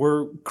believed,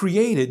 were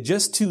created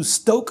just to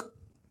stoke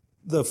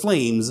the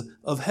flames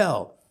of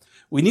hell.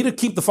 We need to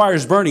keep the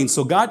fires burning,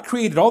 so God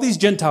created all these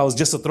Gentiles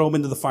just to throw them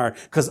into the fire,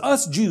 because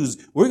us Jews,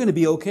 we're going to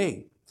be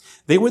okay.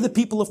 They were the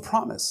people of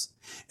promise.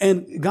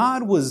 And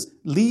God was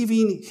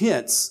leaving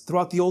hints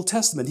throughout the Old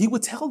Testament. He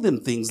would tell them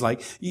things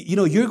like,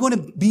 you're going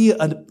to be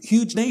a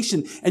huge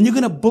nation, and you're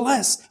going to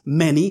bless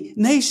many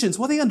nations.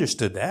 Well, they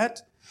understood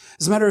that.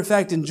 As a matter of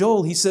fact, in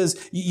Joel, he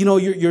says,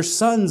 your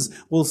sons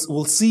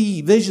will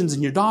see visions,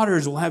 and your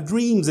daughters will have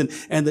dreams,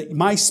 and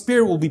my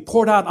spirit will be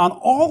poured out on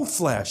all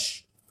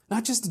flesh,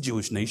 not just the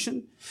Jewish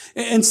nation.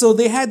 And so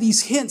they had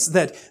these hints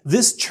that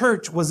this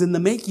church was in the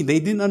making. They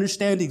didn't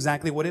understand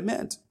exactly what it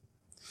meant.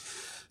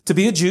 To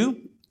be a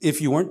Jew,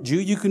 if you weren't Jew,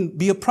 you can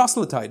be a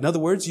proselyte. In other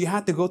words, you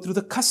had to go through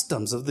the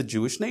customs of the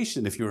Jewish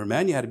nation. If you were a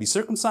man, you had to be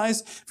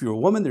circumcised. If you were a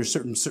woman, there's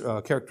certain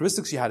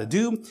characteristics you had to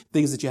do,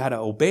 things that you had to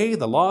obey,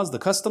 the laws, the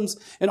customs,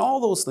 and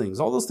all those things.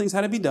 All those things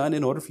had to be done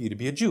in order for you to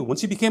be a Jew.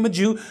 Once you became a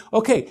Jew,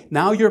 okay,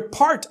 now you're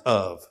part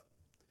of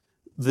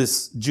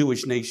this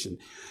Jewish nation.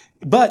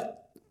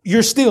 But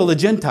you're still a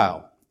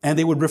Gentile, and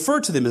they would refer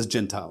to them as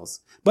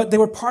Gentiles. But they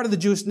were part of the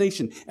Jewish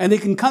nation, and they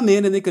can come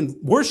in and they can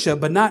worship,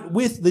 but not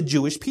with the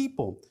Jewish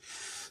people.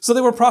 So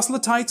they were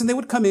proselytes, and they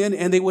would come in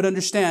and they would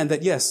understand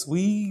that, yes,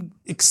 we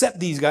accept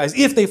these guys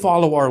if they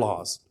follow our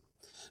laws.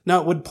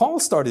 Now, what Paul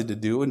started to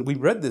do, and we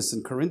read this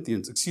in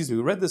Galatians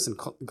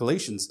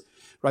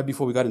right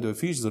before we got into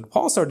Ephesians, what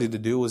Paul started to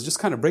do was just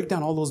kind of break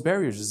down all those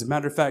barriers. As a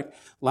matter of fact,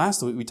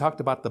 last week we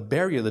talked about the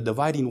barrier, the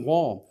dividing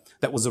wall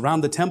that was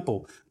around the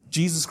temple.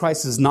 Jesus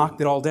Christ has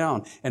knocked it all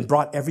down and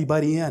brought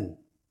everybody in.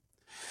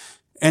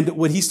 And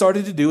what he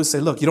started to do is say,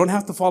 look, you don't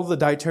have to follow the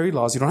dietary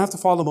laws. You don't have to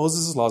follow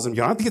Moses' laws. You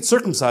don't have to get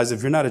circumcised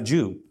if you're not a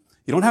Jew.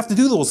 You don't have to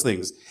do those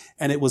things.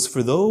 And it was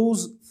for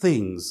those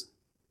things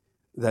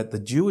that the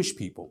Jewish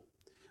people,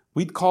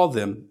 we were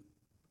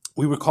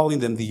calling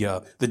them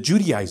the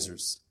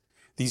Judaizers.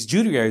 These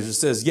Judaizers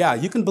says, yeah,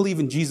 you can believe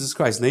in Jesus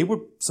Christ. And they were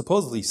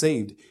supposedly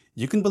saved.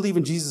 You can believe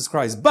in Jesus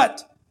Christ,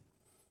 but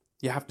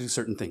you have to do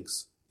certain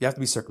things. You have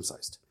to be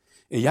circumcised.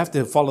 You have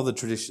to follow the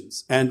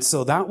traditions. And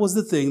so that was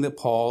the thing that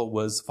Paul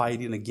was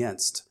fighting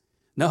against.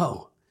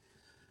 No,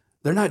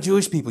 they're not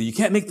Jewish people. You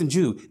can't make them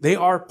Jew. They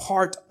are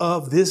part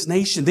of this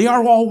nation. They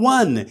are all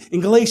one. In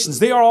Galatians,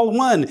 they are all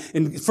one.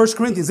 In 1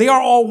 Corinthians, they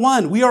are all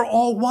one. We are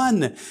all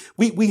one.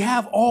 We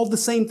have all the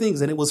same things.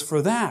 And it was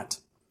for that.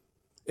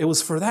 It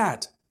was for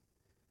that.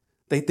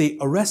 They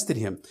arrested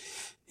him.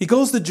 He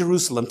goes to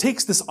Jerusalem,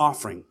 takes this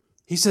offering.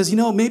 He says,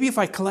 maybe if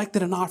I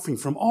collected an offering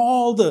from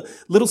all the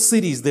little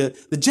cities,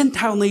 the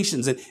Gentile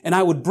nations, and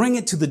I would bring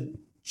it to the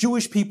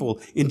Jewish people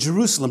in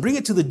Jerusalem, bring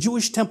it to the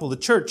Jewish temple, the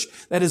church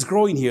that is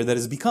growing here, that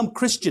has become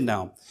Christian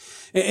now.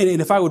 And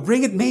if I would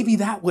bring it, maybe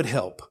that would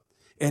help.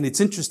 And it's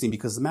interesting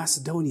because the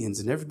Macedonians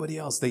and everybody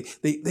else, they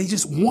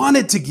just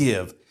wanted to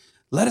give.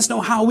 Let us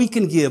know how we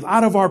can give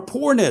out of our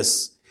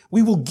poorness.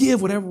 We will give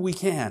whatever we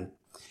can.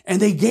 And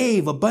they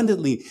gave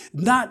abundantly,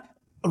 not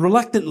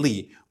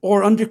reluctantly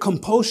or under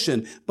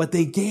compulsion, but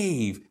they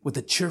gave with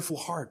a cheerful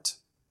heart.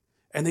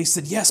 And they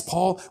said, yes,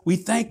 Paul, we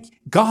thank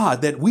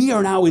God that we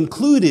are now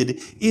included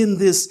in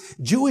this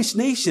Jewish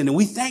nation. And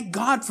we thank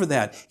God for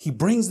that. He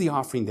brings the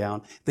offering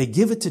down. They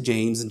give it to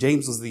James. And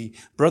James was the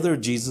brother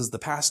of Jesus, the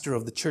pastor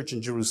of the church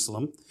in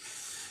Jerusalem.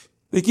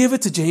 They give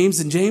it to James,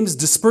 and James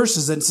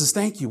disperses it and says,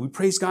 thank you. We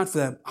praise God for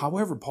that.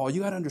 However, Paul,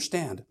 you got to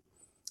understand,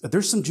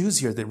 There's some Jews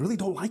here that really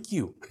don't like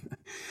you.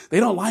 They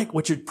don't like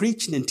what you're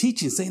preaching and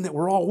teaching, saying that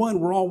we're all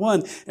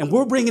one. And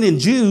we're bringing in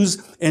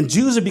Jews, and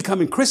Jews are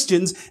becoming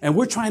Christians, and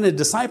we're trying to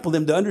disciple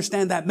them to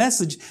understand that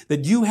message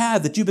that you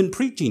have, that you've been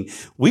preaching.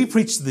 We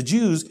preach to the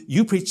Jews,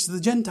 you preach to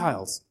the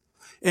Gentiles.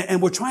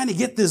 And we're trying to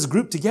get this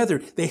group together.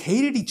 They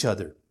hated each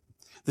other.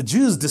 The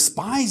Jews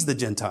despised the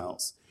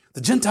Gentiles.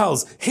 The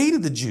Gentiles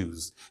hated the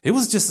Jews. It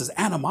was just this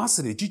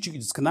animosity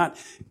that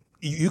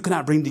you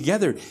cannot bring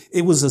together.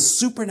 It was a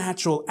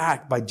supernatural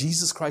act by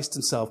Jesus Christ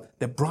himself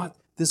that brought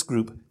this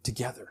group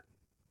together.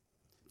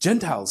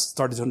 Gentiles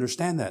started to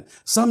understand that.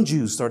 Some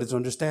Jews started to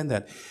understand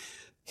that.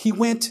 He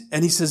went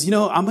and he says,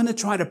 I'm going to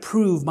try to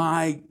prove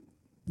my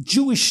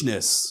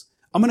Jewishness.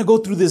 I'm going to go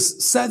through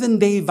this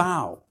 7-day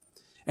vow.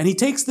 And he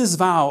takes this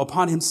vow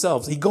upon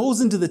himself. He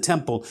goes into the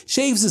temple,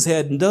 shaves his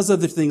head, and does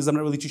other things. I'm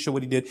not really too sure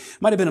what he did.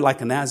 Might have been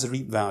like a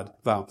Nazarene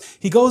vow.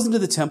 He goes into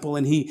the temple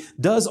and he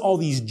does all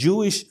these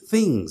Jewish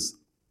things.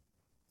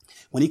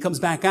 When he comes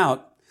back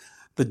out,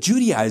 the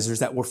Judaizers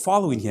that were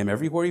following him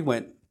everywhere he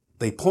went,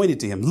 they pointed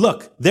to him.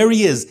 Look, there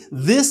he is.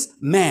 This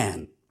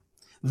man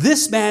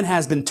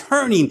has been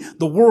turning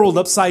the world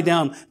upside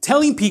down,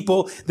 telling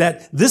people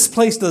that this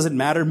place doesn't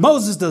matter,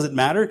 Moses doesn't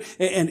matter.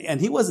 And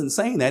he wasn't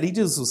saying that. He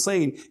just was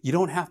saying, you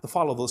don't have to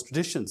follow those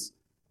traditions.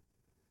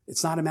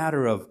 It's not a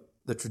matter of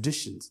the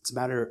traditions. It's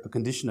a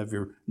condition of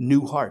your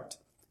new heart.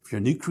 If you're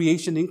a new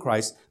creation in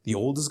Christ, the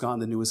old is gone,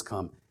 the new has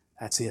come.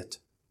 That's it.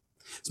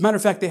 As a matter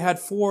of fact, they had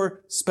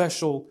 4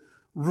 special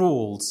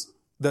rules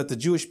that the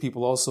Jewish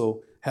people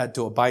also had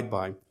to abide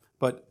by.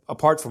 But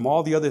apart from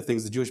all the other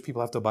things the Jewish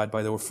people have to abide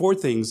by, there were 4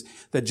 things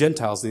that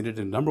Gentiles needed.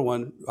 And number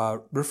 1,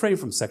 refrain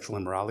from sexual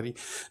immorality.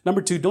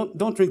 Number 2,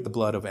 don't drink the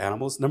blood of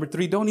animals. Number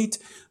 3, don't eat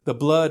the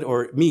blood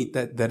or meat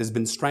that has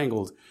been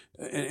strangled.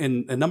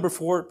 And number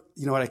 4,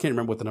 you know what, I can't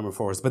remember what the number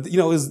 4 was, but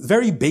it was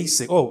very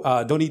basic.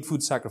 Don't eat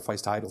food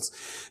sacrificed to idols.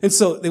 And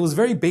so there was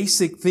very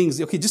basic things.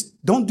 Okay,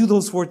 just don't do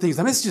those 4 things.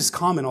 I mean, it's just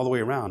common all the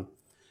way around.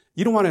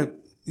 You don't want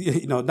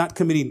to, not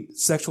committing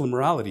sexual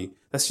immorality.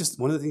 That's just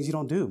one of the things you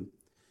don't do.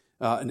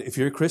 And if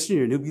you're a Christian,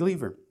 you're a new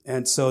believer.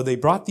 And so they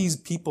brought these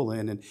people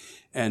in,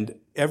 and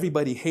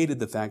everybody hated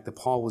the fact that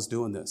Paul was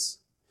doing this.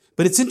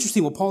 But it's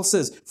interesting what Paul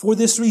says. For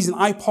this reason,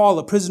 I, Paul,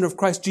 a prisoner of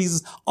Christ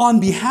Jesus,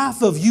 on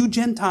behalf of you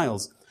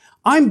Gentiles,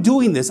 I'm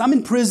doing this. I'm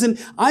in prison.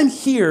 I'm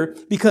here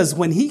because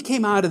when he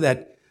came out of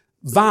that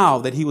vow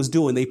that he was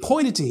doing, they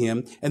pointed to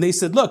him and they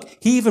said, look,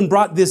 he even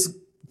brought this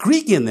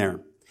Greek in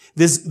there.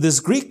 This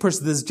Greek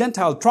person, this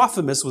Gentile,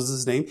 Trophimus was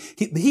his name.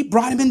 He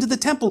brought him into the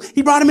temple.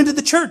 He brought him into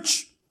the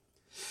church.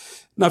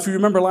 Now, if you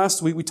remember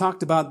last week, we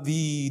talked about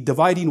the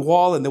dividing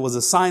wall, and there was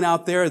a sign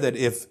out there that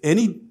if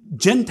any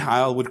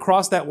Gentile would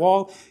cross that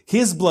wall,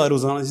 his blood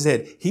was on his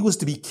head. He was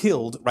to be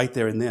killed right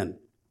there and then.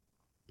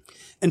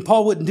 And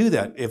Paul wouldn't do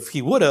that. If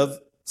he would have,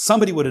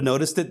 somebody would have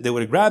noticed it. They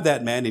would have grabbed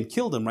that man and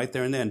killed him right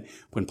there and then.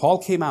 When Paul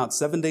came out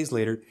 7 days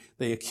later,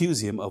 they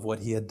accuse him of what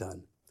he had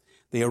done.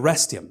 They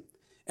arrest him.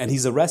 And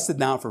he's arrested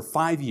now for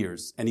 5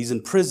 years. And he's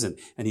in prison.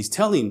 And he's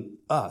telling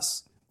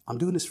us, I'm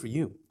doing this for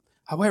you.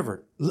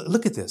 However,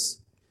 look at this.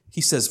 He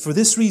says, for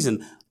this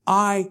reason,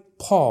 I,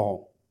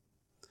 Paul,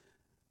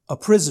 a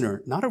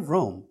prisoner, not of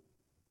Rome,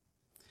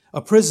 a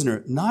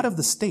prisoner, not of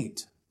the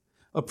state,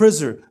 a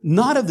prisoner,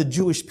 not of the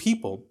Jewish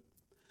people,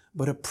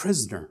 but a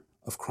prisoner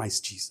of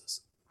Christ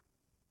Jesus.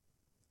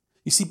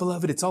 You see,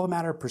 beloved, it's all a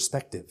matter of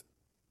perspective.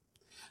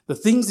 The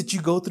things that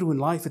you go through in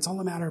life, it's all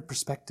a matter of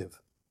perspective.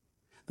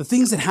 The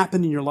things that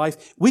happen in your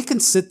life, we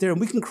can sit there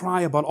and we can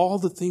cry about all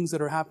the things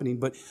that are happening,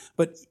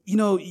 but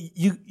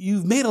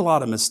you've made a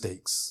lot of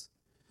mistakes.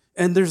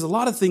 And there's a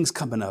lot of things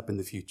coming up in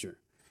the future.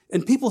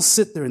 And people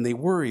sit there and they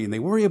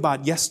worry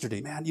about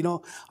yesterday. Man,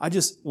 I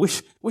just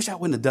wish I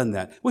wouldn't have done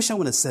that. Wish I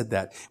wouldn't have said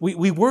that.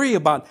 We worry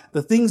about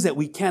the things that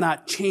we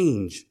cannot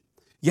change.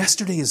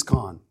 Yesterday is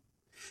gone.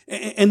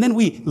 And then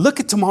we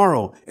look at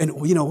tomorrow and,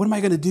 what am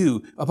I going to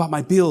do about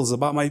my bills,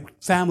 about my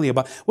family,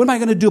 about what am I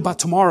going to do about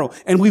tomorrow?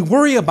 And we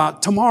worry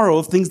about tomorrow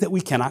of things that we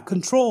cannot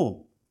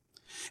control.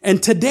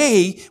 And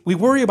today, we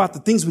worry about the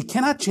things we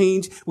cannot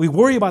change. We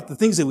worry about the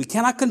things that we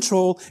cannot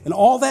control. And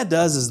all that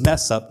does is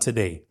mess up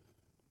today.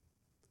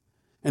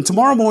 And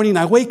tomorrow morning,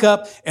 I wake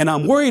up and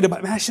I'm worried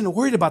about, I shouldn't have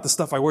worried about the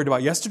stuff I worried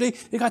about yesterday.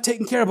 It got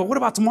taken care of. But what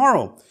about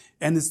tomorrow?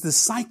 And it's this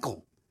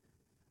cycle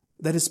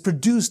that is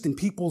produced in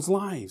people's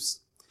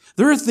lives.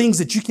 There are things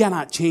that you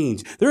cannot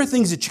change. There are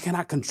things that you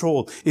cannot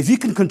control. If you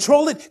can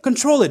control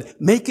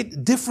it. Make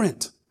it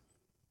different.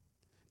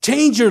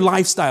 Change your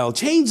lifestyle.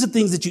 Change the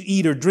things that you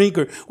eat or drink,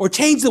 or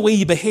change the way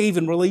you behave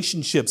in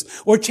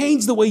relationships, or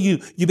change the way you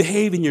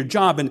behave in your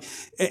job. And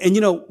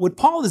what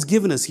Paul has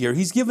given us here,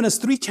 he's given us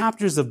 3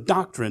 chapters of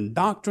doctrine.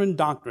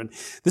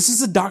 This is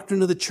the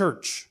doctrine of the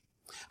church.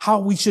 How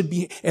we should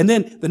be, and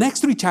then the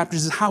next 3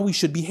 chapters is how we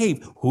should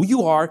behave, who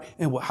you are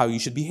and how you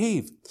should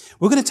behave.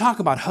 We're going to talk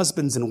about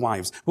husbands and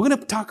wives. We're going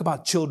to talk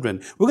about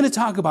children. We're going to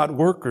talk about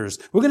workers.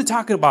 We're going to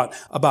talk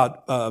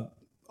about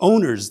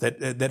owners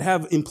that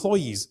have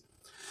employees.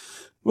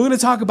 We're going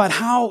to talk about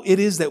how it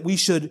is that we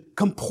should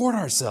comport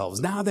ourselves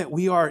now that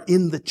we are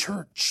in the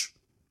church.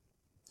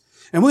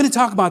 And we're going to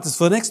talk about this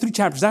for the next 3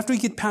 chapters after we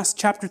get past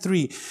chapter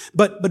 3.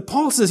 But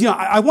Paul says,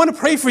 I want to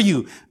pray for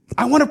you.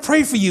 I want to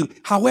pray for you.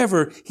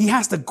 However, he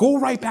has to go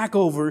right back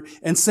over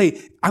and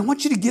say, I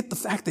want you to get the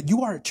fact that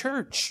you are a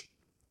church.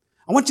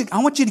 I want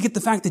you to get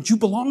the fact that you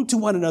belong to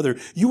one another.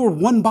 You are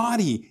one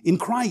body in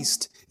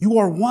Christ. You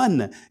are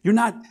one. You're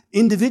not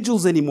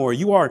individuals anymore.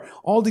 You are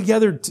all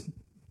together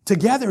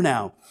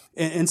now.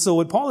 And so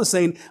what Paul is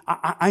saying,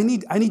 I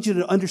need you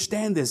to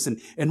understand this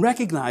and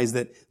recognize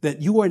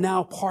that you are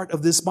now part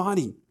of this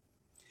body.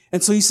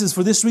 And so he says,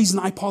 for this reason,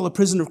 I, Paul, a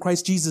prisoner of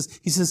Christ Jesus,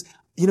 he says,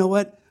 you know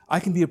what? I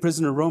can be a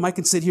prisoner of Rome. I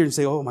can sit here and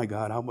say, oh my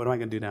God, what am I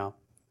going to do now?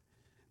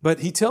 But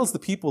he tells the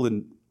people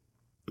in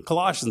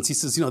Colossians, he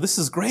says, this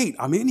is great.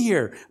 I'm in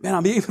here. Man,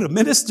 I'm able to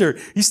minister.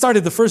 He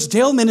started the first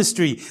jail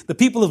ministry. The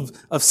people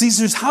of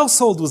Caesar's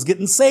household was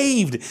getting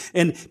saved.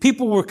 And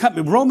people were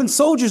coming, Roman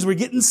soldiers were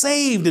getting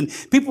saved. And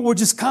people were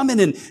just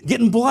coming and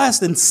getting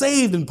blessed and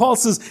saved. And Paul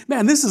says,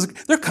 man,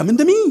 they're coming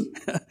to me.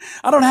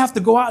 I don't have to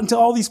go out into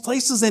all these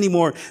places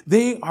anymore.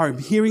 They are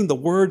hearing the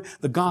word,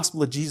 the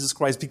gospel of Jesus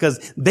Christ,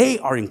 because they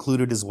are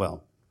included as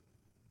well.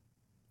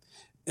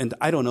 And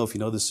I don't know if you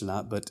know this or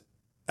not, but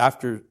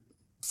after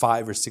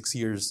 5 or 6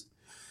 years,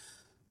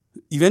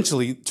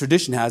 eventually,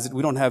 tradition has it,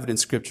 we don't have it in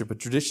scripture, but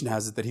tradition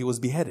has it that he was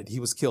beheaded. He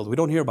was killed. We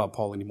don't hear about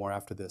Paul anymore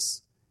after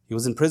this. He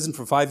was in prison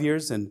for 5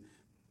 years, and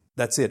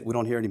that's it. We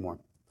don't hear anymore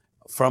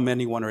from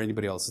anyone or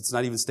anybody else. It's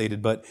not even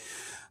stated, but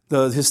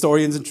the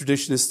historians and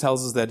traditionists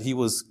tells us that he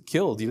was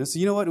killed. So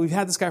you know what? We've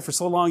had this guy for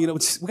so long, we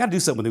got to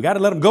do something. We got to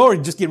let him go or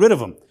just get rid of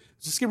him.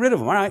 Just get rid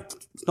of him. All right.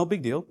 It's no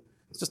big deal.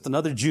 It's just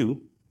another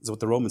Jew, is what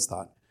the Romans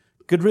thought.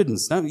 Good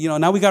riddance.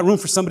 Now we got room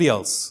for somebody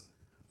else.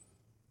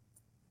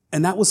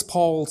 And that was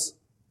Paul's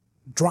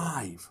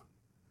drive.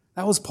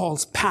 That was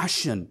Paul's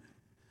passion.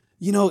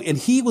 And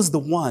he was the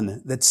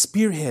one that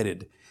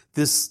spearheaded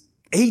this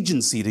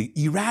agency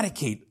to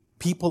eradicate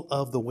people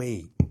of the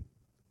way,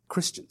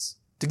 Christians,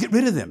 to get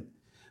rid of them.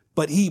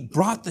 But he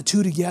brought the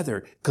two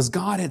together because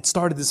God had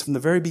started this from the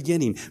very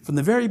beginning. From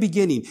the very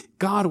beginning,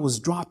 God was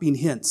dropping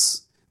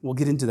hints. We'll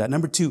get into that.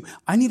 Number 2,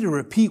 I need to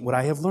repeat what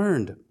I have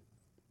learned.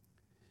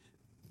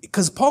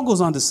 Because Paul goes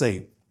on to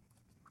say,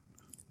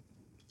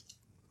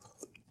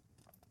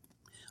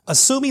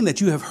 assuming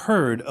that you have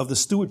heard of the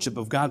stewardship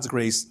of God's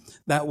grace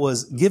that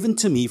was given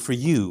to me for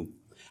you,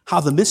 how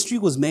the mystery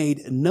was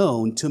made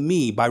known to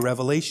me by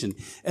revelation.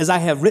 As I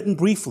have written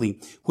briefly,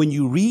 when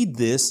you read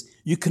this,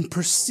 you can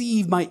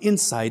perceive my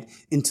insight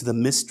into the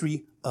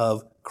mystery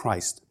of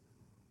Christ.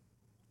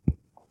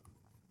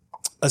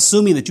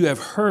 Assuming that you have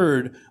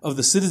heard of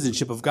the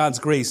citizenship of God's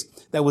grace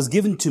that was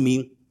given to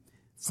me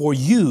for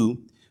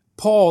you,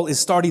 Paul is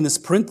starting this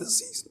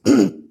parenthesis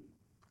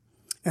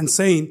and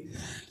saying,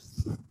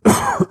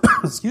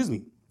 excuse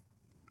me.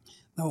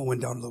 That one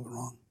went down a little bit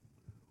wrong.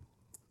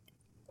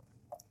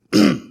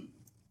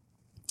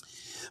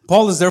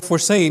 Paul is therefore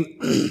saying,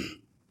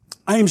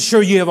 I am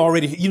sure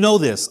you know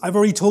this. I've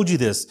already told you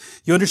this.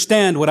 You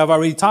understand what I've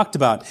already talked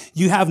about.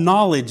 You have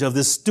knowledge of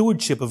this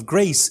stewardship of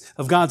grace,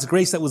 of God's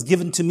grace that was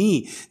given to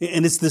me.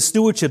 And it's the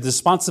stewardship, the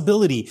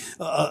responsibility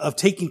of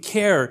taking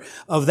care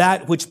of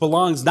that which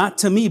belongs not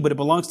to me, but it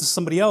belongs to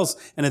somebody else.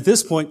 And at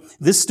this point,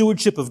 this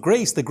stewardship of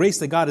grace, the grace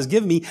that God has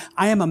given me,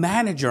 I am a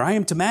manager. I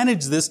am to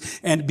manage this.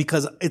 And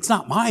because it's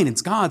not mine,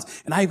 it's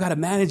God's. And I've got to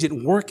manage it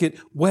and work it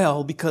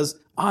well because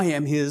I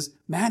am his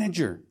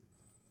manager.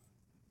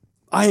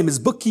 I am his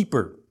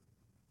bookkeeper.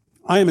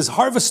 I am his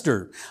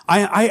harvester.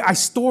 I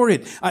store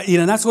it.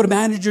 That's what a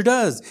manager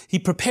does. He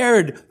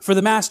prepared for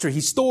the master.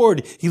 He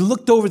stored. He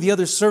looked over the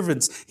other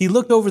servants. He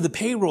looked over the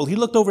payroll. He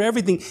looked over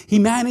everything. He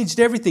managed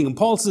everything. And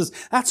Paul says,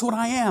 that's what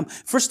I am.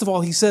 First of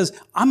all, he says,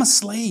 I'm a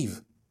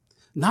slave.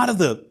 Not of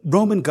the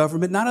Roman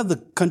government, not of the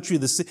country,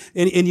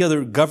 any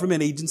other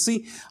government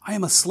agency. I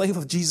am a slave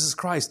of Jesus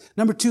Christ.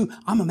 Number 2,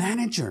 I'm a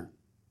manager.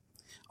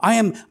 I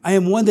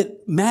am one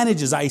that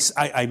manages.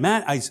 I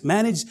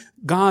manage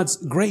God's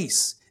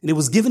grace. And it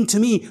was given to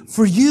me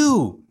for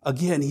you.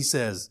 Again, he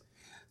says.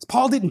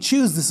 Paul didn't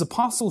choose this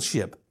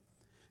apostleship.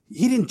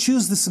 He didn't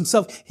choose this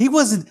himself. He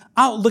wasn't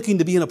out looking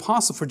to be an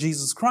apostle for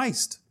Jesus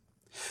Christ.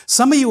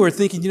 Some of you are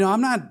thinking,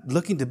 I'm not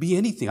looking to be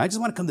anything. I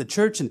just want to come to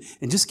church and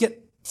just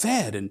get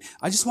fed. And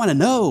I just want to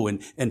know.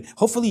 And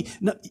hopefully,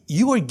 no,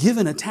 you are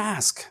given a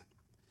task.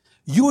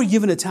 You are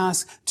given a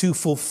task to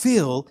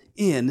fulfill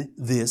in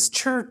this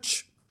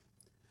church.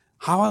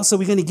 How else are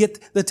we going to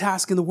get the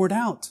task and the word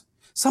out?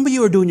 Some of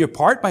you are doing your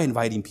part by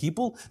inviting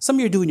people. Some of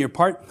you are doing your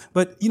part.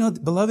 But,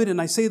 beloved, and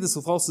I say this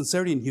with all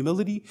sincerity and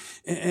humility,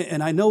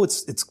 and I know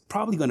it's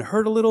probably going to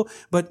hurt a little,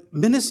 but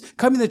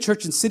coming to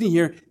church and sitting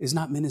here is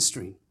not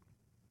ministry.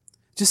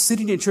 Just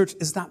sitting in church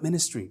is not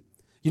ministry.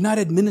 You're not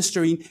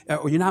administering,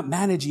 or you're not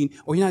managing,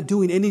 or you're not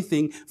doing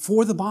anything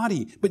for the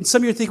body. But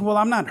some of you are thinking, well,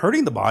 I'm not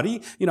hurting the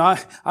body.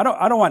 I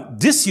don't want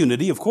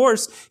disunity, of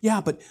course.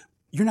 Yeah, but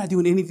you're not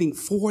doing anything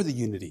for the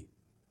unity.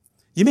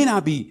 You may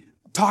not be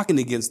talking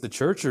against the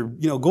church or,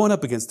 going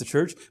up against the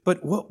church,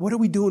 but what are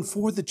we doing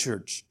for the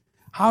church?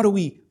 How do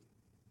we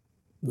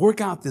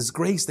work out this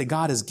grace that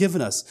God has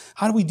given us.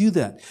 How do we do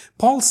that?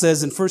 Paul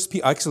says in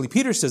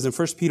Peter says in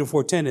 1 Peter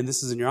 4:10, and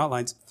this is in your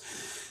outlines,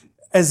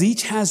 as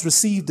each has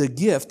received a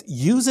gift,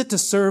 use it to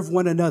serve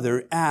one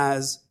another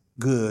as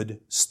good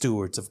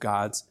stewards of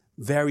God's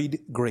varied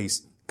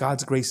grace.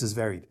 God's grace is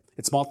varied.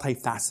 It's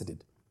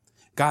multifaceted.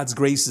 God's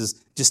grace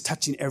is just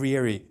touching every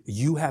area.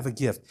 You have a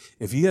gift.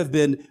 If you have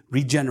been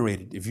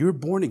regenerated, if you're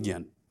born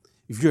again,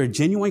 if you're a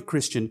genuine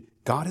Christian,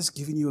 God has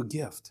given you a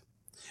gift.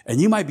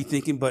 And you might be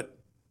thinking, but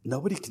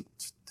nobody can,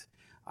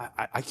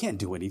 I can't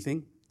do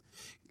anything.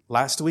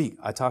 Last week,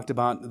 I talked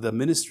about the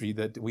ministry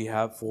that we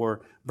have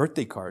for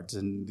birthday cards.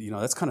 And,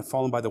 that's kind of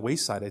fallen by the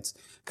wayside. It's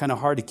kind of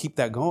hard to keep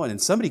that going.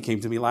 And somebody came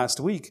to me last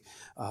week,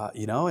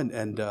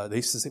 and they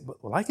used to say,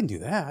 well, I can do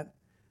that.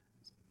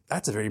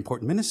 That's a very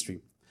important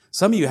ministry.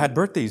 Some of you had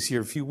birthdays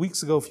here a few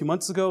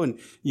months ago, and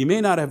you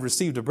may not have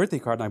received a birthday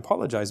card, and I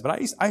apologize,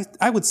 but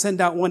I would send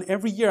out one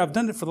every year. I've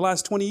done it for the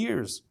last 20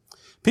 years.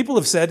 People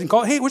have said and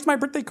called, hey, where's my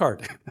birthday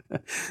card?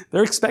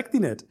 They're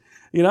expecting it.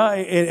 And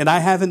I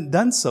haven't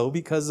done so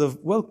because of,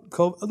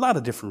 a lot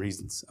of different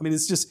reasons. I mean,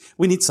 it's just,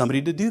 we need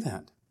somebody to do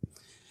that.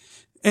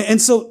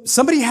 And so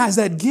somebody has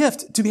that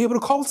gift to be able to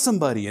call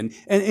somebody and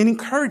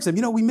encourage them.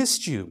 We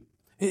missed you.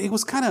 It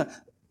was kind of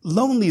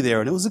lonely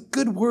there, and it was a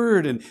good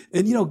word. And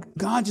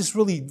God just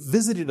really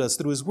visited us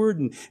through his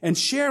word and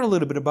shared a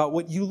little bit about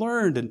what you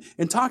learned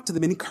and talk to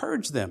them and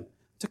encourage them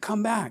to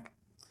come back.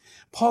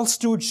 Paul's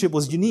stewardship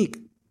was unique.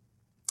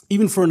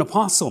 Even for an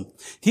apostle,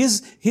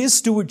 his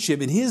stewardship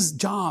and his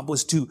job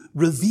was to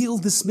reveal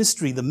this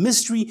mystery. The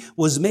mystery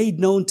was made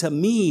known to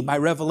me by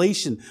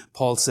revelation,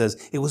 Paul says.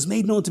 It was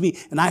made known to me,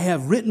 and I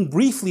have written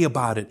briefly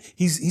about it.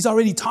 He's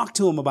already talked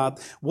to him about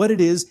what it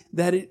is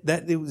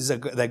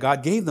that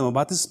God gave them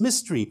about this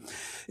mystery.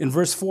 In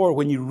verse 4,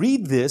 when you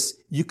read this,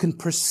 you can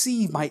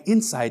perceive my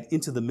insight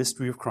into the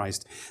mystery of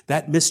Christ.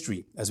 That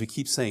mystery, as we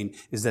keep saying,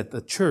 is that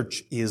the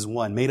church is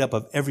one, made up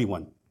of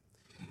everyone.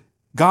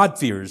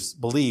 God-fearers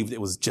believed it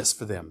was just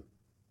for them.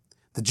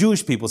 The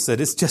Jewish people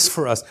said, it's just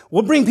for us.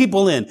 We'll bring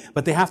people in,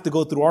 but they have to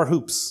go through our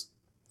hoops.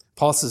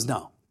 Paul says,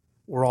 no,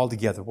 we're all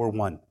together. We're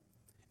one.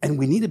 And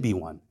we need to be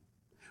one.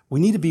 We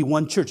need to be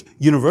one church,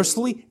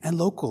 universally and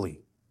locally.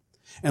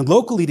 And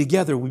locally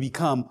together, we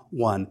become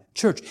one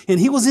church. And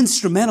he was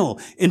instrumental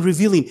in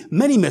revealing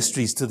many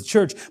mysteries to the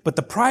church. But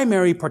the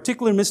primary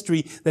particular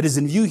mystery that is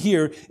in view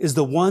here is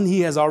the one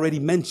he has already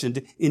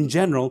mentioned in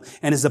general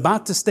and is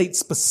about to state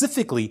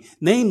specifically,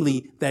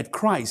 namely that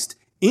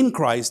in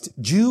Christ,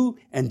 Jew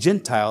and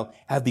Gentile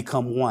have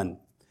become one.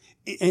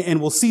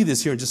 And we'll see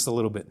this here in just a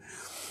little bit.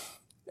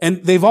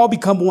 And they've all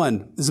become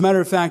one. As a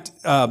matter of fact,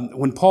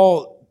 when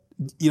Paul,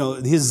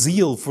 his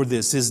zeal for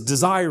this, his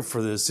desire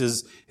for this,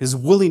 his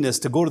willingness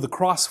to go to the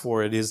cross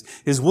for it,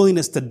 his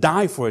willingness to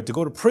die for it, to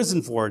go to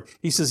prison for it.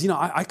 He says,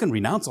 I can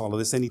renounce all of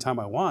this anytime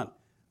I want.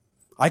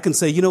 I can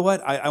say, you know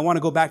what? I want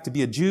to go back to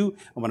be a Jew.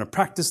 I want to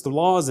practice the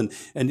laws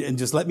and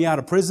just let me out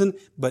of prison.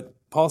 But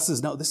Paul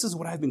says, no, this is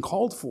what I've been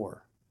called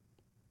for.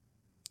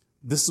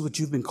 This is what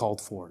you've been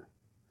called for.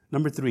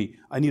 Number 3,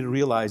 I need to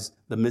realize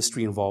the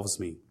mystery involves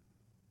me.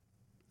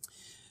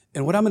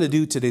 And what I'm going to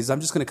do today is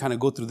I'm just going to kind of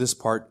go through this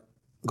part.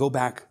 Go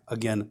back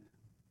again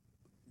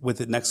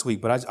with it next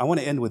week, but I want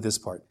to end with this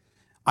part.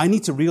 I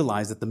need to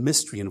realize that the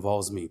mystery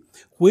involves me,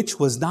 which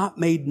was not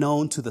made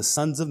known to the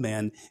sons of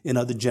man in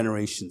other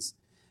generations,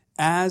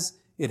 as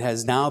it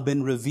has now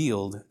been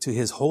revealed to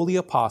his holy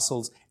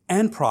apostles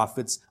and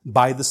prophets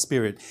by the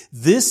Spirit.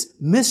 This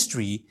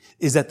mystery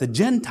is that the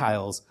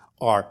Gentiles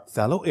are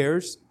fellow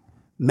heirs,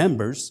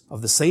 members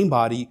of the same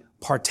body,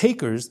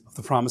 partakers of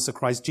the promise of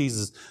Christ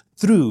Jesus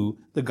through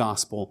the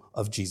gospel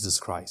of Jesus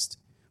Christ.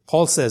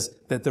 Paul says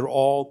that they're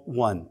all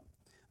one.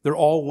 They're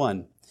all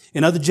one.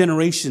 In other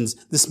generations,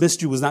 this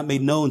mystery was not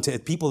made known to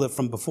people that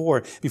from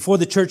before. Before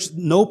the church,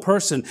 no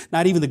person,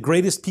 not even the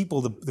greatest people,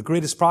 the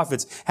greatest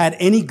prophets, had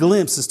any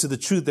glimpses to the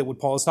truth that what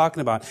Paul is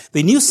talking about.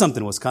 They knew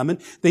something was coming.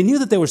 They knew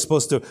that they were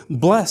supposed to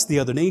bless the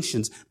other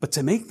nations, but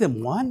to make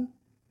them one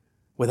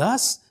with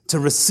us, to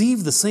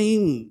receive the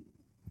same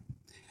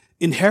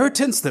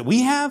inheritance that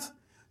we have,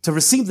 to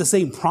receive the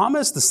same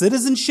promise, the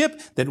citizenship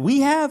that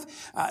we have,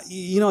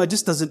 it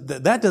just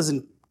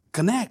doesn't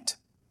connect.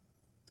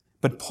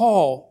 But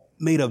Paul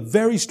made a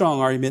very strong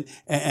argument,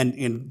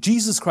 and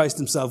Jesus Christ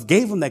himself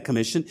gave him that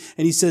commission,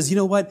 and he says, you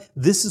know what?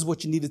 This is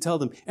what you need to tell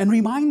them, and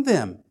remind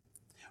them.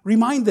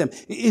 Remind them.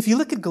 If you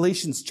look at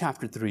Galatians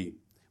chapter 3,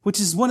 which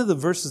is one of the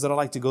verses that I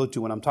like to go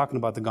to when I'm talking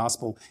about the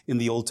gospel in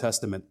the Old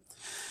Testament,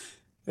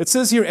 it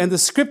says here, and the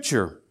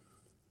scripture,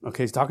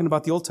 okay, he's talking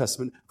about the Old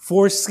Testament,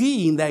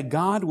 foreseeing that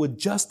God would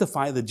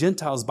justify the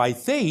Gentiles by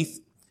faith,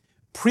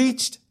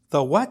 preached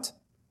the what?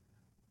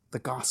 The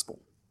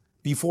gospel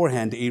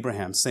beforehand to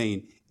Abraham,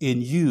 saying,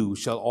 in you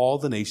shall all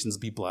the nations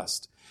be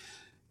blessed.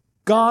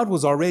 God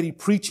was already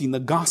preaching the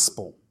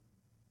gospel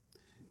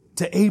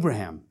to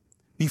Abraham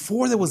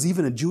before there was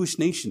even a Jewish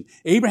nation.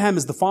 Abraham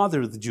is the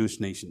father of the Jewish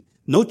nation.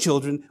 No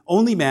children,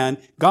 only man.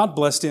 God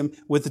blessed him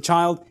with a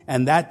child,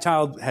 and that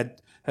child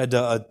had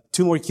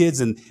 2 more kids,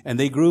 and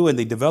they grew and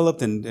they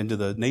developed into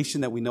the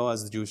nation that we know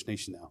as the Jewish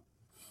nation now.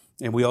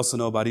 And we also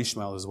know about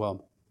Ishmael as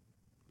well.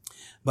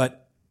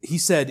 But he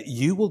said,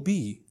 you will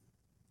be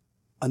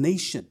a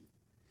nation,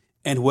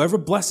 and whoever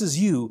blesses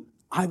you,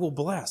 I will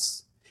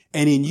bless.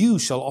 And in you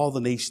shall all the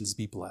nations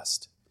be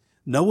blessed.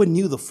 No one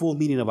knew the full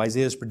meaning of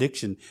Isaiah's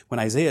prediction when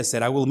Isaiah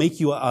said, I will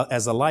make you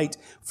as a light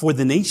for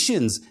the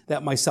nations,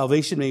 that my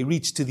salvation may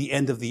reach to the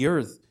end of the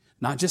earth.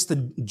 Not just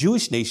the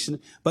Jewish nation,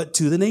 but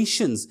to the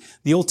nations.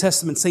 The Old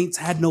Testament saints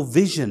had no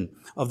vision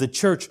of the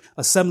church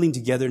assembling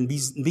together and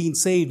being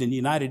saved and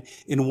united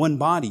in one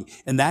body.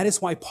 And that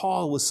is why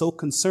Paul was so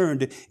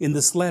concerned in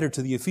this letter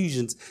to the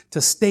Ephesians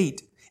to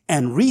state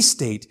and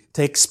restate,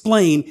 to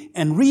explain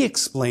and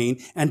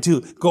re-explain, and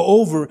to go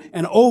over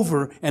and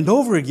over and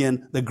over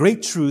again the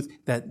great truth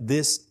that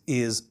this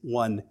is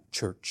one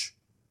church.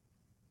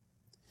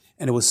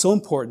 And it was so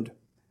important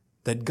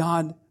that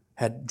God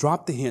had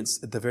dropped the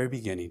hints at the very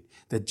beginning,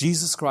 that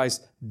Jesus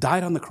Christ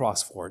died on the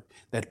cross for it,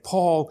 that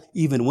Paul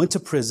even went to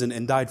prison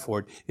and died for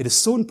it. It is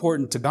so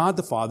important to God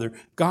the Father,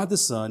 God the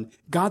Son,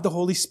 God the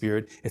Holy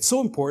Spirit. It's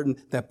so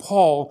important that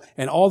Paul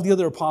and all the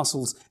other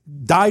apostles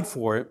died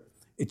for it.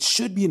 It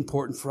should be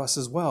important for us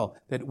as well,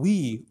 that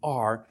we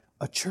are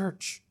a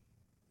church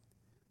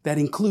that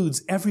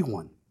includes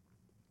everyone,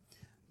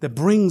 that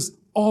brings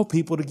all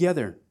people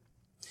together,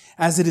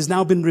 as it has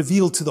now been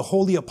revealed to the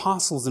holy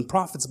apostles and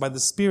prophets by the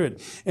Spirit.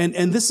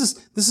 And this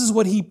is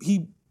what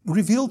he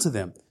revealed to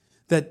them,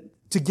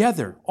 that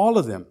together, all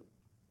of them,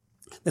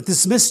 that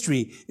this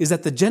mystery is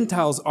that the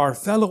Gentiles are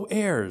fellow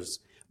heirs,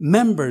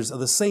 members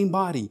of the same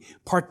body,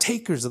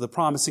 partakers of the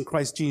promise in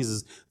Christ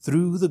Jesus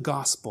through the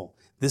gospel.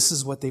 This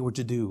is what they were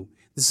to do.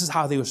 This is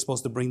how they were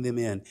supposed to bring them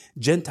in.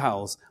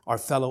 Gentiles are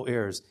fellow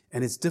heirs,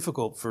 and it's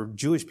difficult for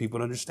Jewish people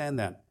to understand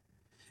that.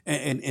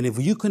 And if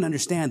you can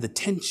understand the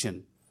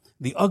tension,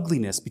 the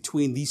ugliness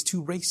between these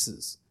two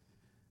races,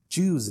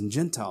 Jews and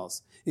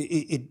Gentiles,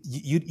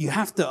 you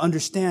have to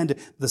understand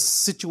the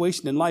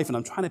situation in life. And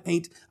I'm trying to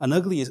paint an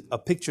ugly a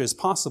picture as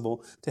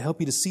possible to help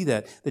you to see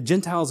that. The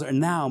Gentiles are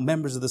now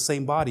members of the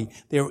same body.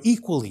 They are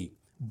equally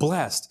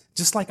blessed,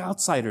 just like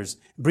outsiders,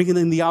 bringing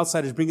in the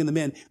outsiders, bringing them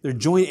in. They're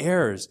joint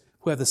heirs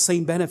who have the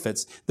same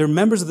benefits. They're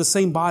members of the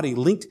same body,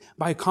 linked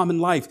by a common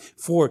life.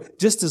 For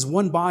just as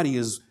one body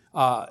is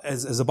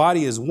as a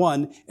body is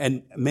one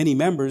and many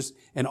members,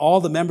 and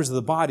all the members of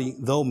the body,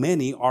 though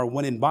many, are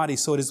one in body,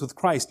 so it is with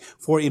Christ.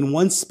 For in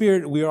one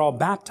Spirit we are all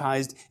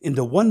baptized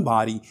into one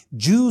body,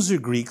 Jews or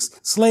Greeks,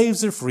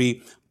 slaves or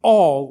free,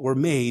 all were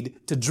made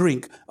to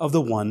drink of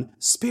the one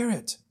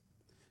Spirit.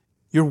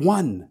 You're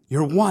one,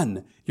 you're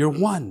one, you're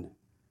one.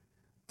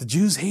 The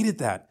Jews hated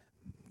that.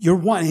 You're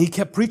one. And he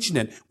kept preaching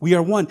it. We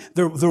are one.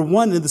 They're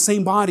one in the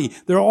same body.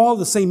 They're all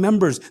the same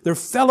members. They're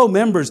fellow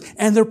members,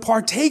 and they're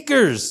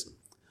partakers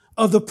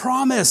of the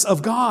promise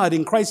of God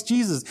in Christ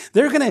Jesus.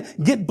 They're going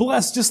to get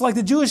blessed just like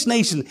the Jewish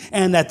nation.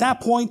 And at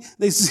that point,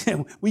 they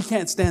said, we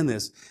can't stand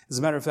this. As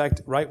a matter of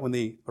fact, right when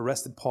they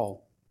arrested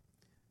Paul,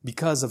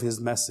 because of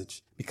his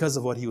message, because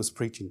of what he was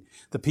preaching,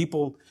 the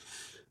people,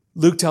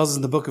 Luke tells us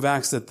in the book of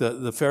Acts that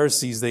the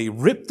Pharisees, they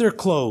ripped their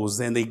clothes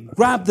and they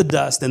grabbed the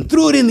dust and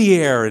threw it in the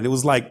air. And it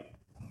was like,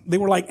 they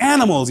were like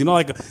animals,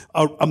 like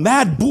a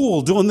mad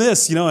bull doing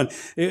this, and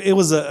it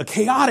was a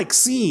chaotic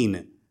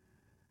scene.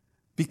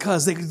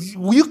 Because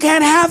you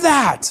can't have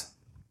that.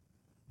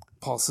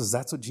 Paul says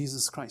that's what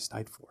Jesus Christ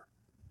died for.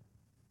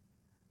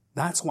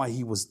 That's why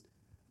he was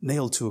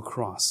nailed to a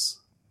cross.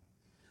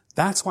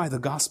 That's why the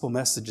gospel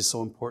message is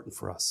so important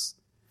for us.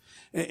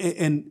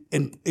 And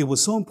it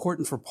was so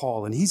important for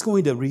Paul. And he's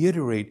going to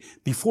reiterate,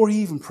 before he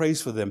even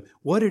prays for them,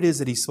 what it is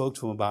that he spoke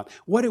to them about,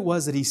 what it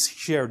was that he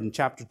shared in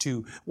chapter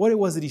 2, what it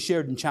was that he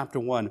shared in chapter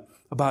 1,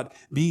 about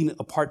being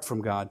apart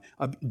from God,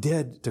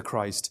 dead to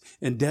Christ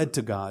and dead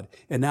to God,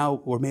 and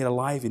now we're made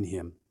alive in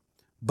him.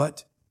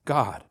 But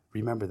God,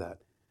 remember that.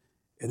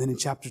 And then in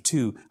chapter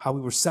 2, how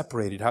we were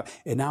separated,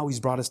 and now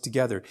he's brought us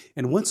together.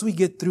 And once we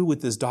get through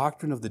with this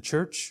doctrine of the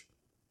church,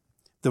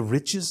 the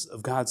riches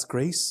of God's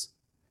grace,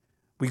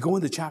 we go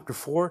into chapter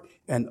 4,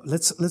 and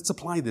let's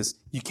apply this.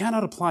 You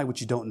cannot apply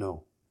what you don't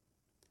know.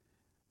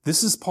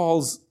 This is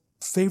Paul's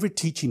favorite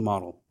teaching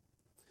model.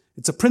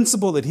 It's a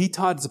principle that he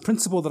taught. It's a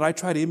principle that I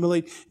try to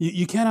emulate.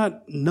 You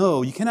cannot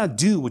know. You cannot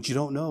do what you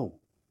don't know.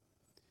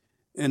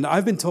 And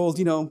I've been told,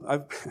 I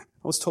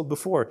was told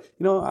before,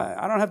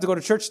 I don't have to go to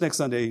church next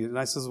Sunday. And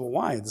I says, well,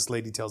 why? This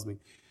lady tells me.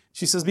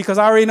 She says, because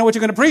I already know what you're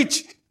going to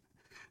preach.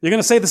 You're going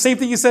to say the same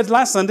thing you said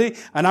last Sunday,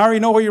 and I already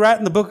know where you're at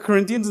in the book of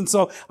Corinthians, and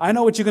so I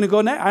know what you're going to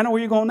go next. I know where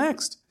you're going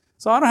next.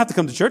 So I don't have to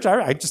come to church.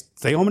 I just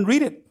stay home and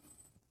read it.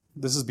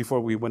 This is before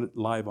we went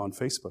live on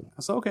Facebook.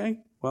 I said, okay,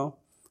 well,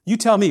 you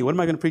tell me, what am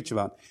I going to preach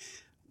about?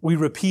 We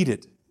repeat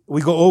it.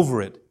 We go over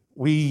it.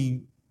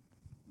 We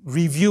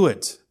review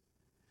it.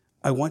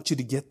 I want you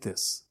to get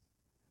this.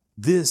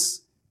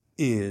 This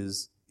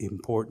is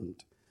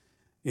important.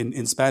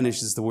 In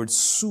Spanish, it's the word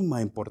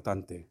suma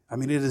importante. I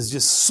mean, it is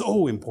just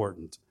so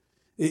important.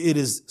 It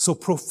is so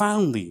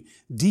profoundly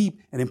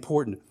deep and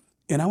important.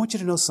 And I want you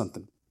to know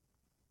something,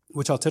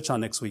 which I'll touch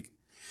on next week.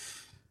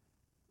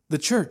 The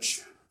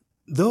church,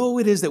 though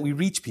it is that we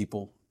reach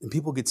people and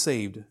people get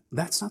saved,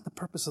 that's not the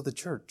purpose of the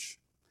church.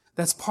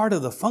 That's part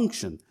of the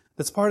function.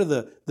 That's part of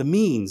the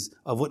means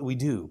of what we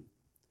do.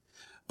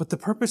 But the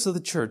purpose of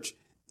the church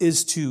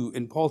is to,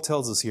 and Paul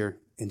tells us here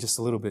in just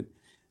a little bit,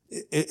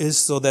 is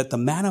so that the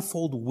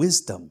manifold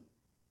wisdom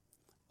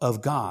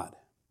of God,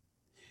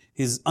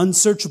 his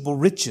unsearchable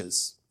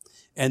riches,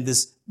 and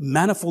this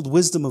manifold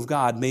wisdom of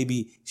God may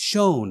be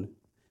shown,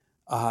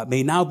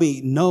 may now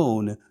be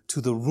known to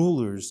the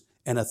rulers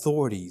and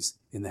authorities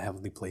in the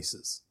heavenly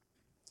places.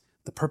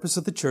 The purpose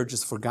of the church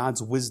is for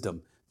God's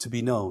wisdom to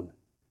be known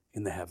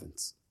in the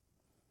heavens.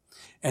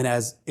 And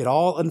as it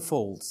all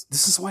unfolds,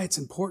 this is why it's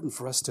important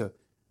for us to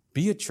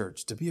be a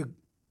church, to be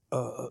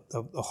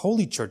a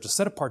holy church, a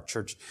set-apart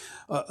church,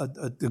 a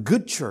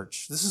good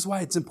church. This is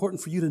why it's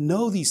important for you to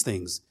know these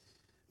things.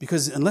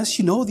 Because unless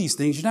you know these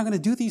things, you're not going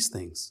to do these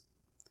things.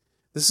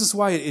 This is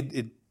why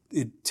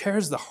it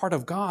tears the heart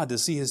of God to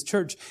see his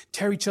church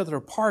tear each other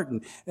apart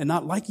and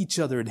not like each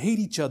other and hate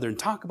each other and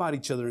talk about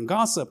each other and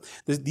gossip.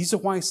 These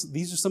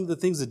are some of the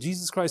things that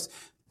Jesus Christ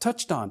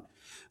touched on.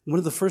 One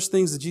of the first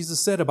things that Jesus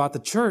said about the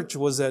church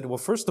was that, well,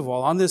 first of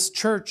all, on this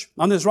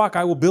rock,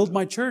 I will build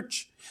my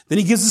church. Then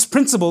he gives us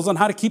principles on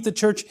how to keep the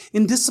church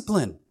in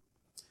discipline.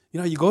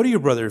 You go to your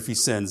brother if he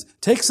sins.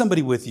 Take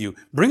somebody with you.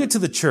 Bring it to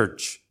the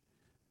church.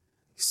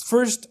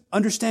 First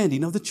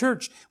understanding of the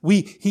church.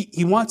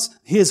 He wants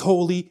his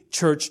holy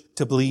church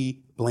to be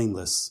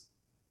blameless.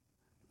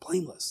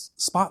 Blameless,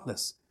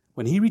 spotless.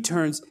 When he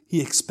returns, he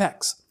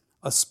expects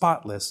a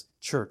spotless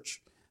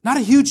church. Not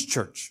a huge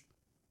church.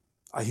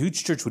 A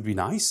huge church would be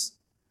nice,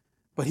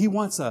 but he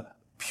wants a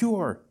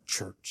pure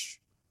church.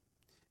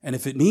 And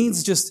if it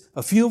means just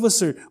a few of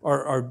us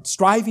are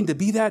striving to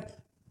be that,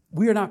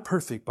 we are not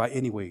perfect by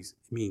any ways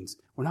it means.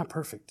 We're not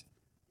perfect.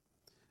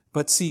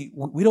 But see,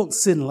 we don't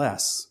sin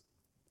less.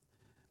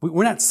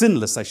 We're not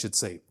sinless, I should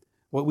say.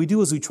 What we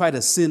do is we try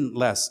to sin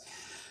less.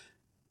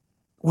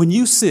 When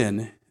you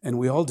sin, and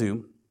we all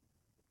do,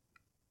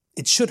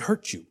 it should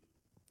hurt you.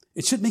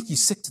 It should make you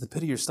sick to the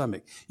pit of your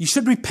stomach. You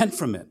should repent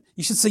from it.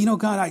 You should say,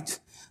 God,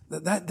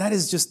 that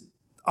is just,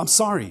 I'm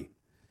sorry.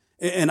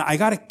 And I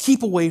got to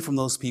keep away from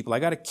those people. I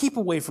got to keep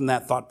away from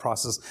that thought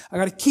process. I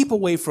got to keep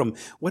away from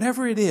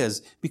whatever it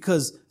is,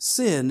 because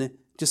sin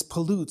just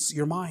pollutes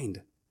your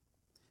mind.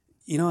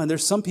 And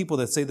there's some people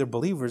that say they're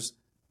believers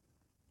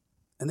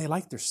and they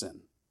like their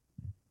sin.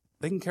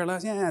 They can care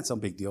less. Yeah, it's no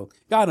big deal.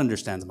 God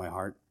understands my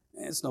heart.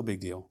 It's no big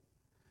deal.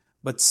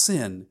 But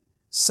sin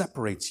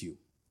separates you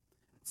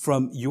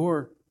from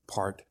your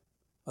part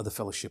of the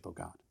fellowship of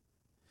God.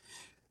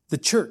 The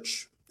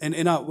church, and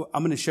I'm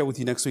going to share with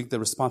you next week the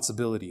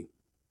responsibility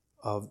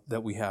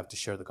that we have to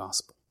share the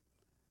gospel.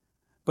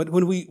 But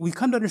when we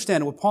come to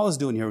understand what Paul is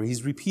doing here,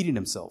 he's repeating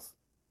himself.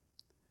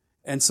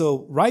 And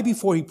so right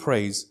before he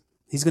prays,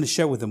 he's going to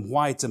share with them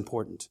why it's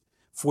important.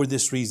 For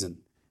this reason,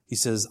 he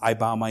says, I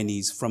bow my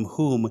knees, from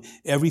whom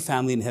every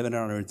family in heaven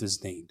and on earth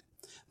is named,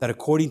 that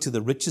according to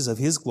the riches of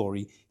his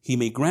glory, he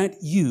may grant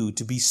you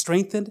to be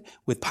strengthened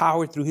with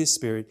power through his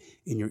Spirit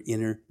in your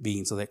inner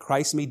being, so that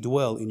Christ may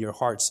dwell in your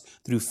hearts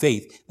through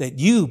faith, that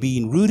you,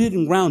 being rooted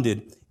and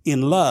grounded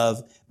in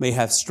love, may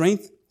have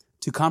strength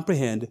to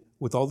comprehend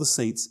with all the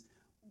saints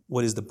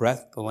what is the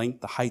breadth, the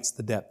length, the heights,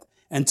 the depth,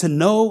 and to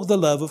know the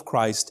love of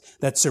Christ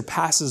that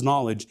surpasses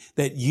knowledge,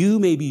 that you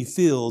may be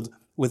filled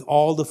with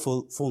all the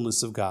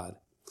fullness of God.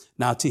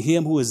 Now to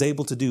him who is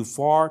able to do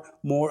far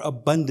more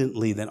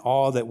abundantly than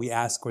all that we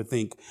ask or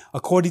think,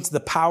 according to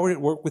the power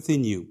at work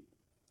within you,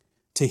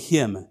 to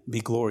him be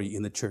glory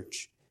in the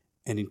church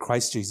and in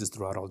Christ Jesus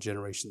throughout all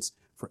generations,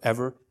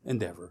 forever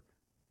and ever.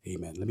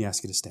 Amen. Let me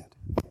ask you to stand.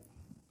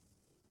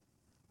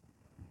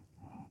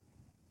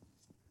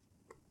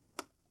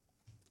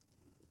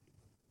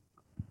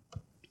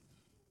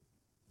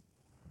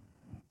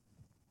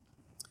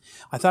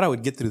 I thought I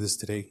would get through this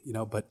today,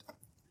 but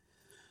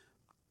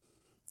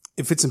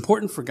if it's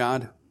important for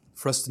God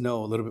for us to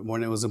know a little bit more,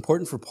 and it was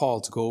important for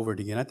Paul to go over it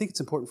again, I think it's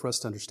important for us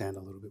to understand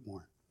a little bit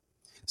more.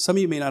 Some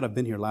of you may not have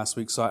been here last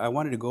week, so I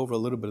wanted to go over a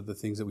little bit of the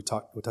things that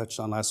we touched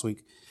on last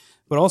week.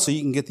 But also,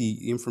 you can get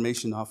the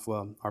information off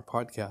our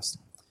podcast.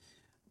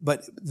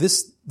 But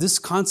this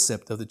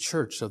concept of the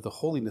church, of the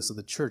holiness of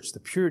the church, the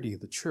purity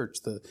of the church,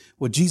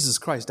 what Jesus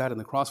Christ died on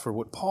the cross for,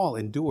 what Paul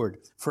endured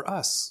for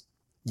us,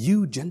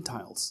 you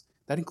Gentiles,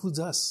 that includes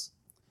us.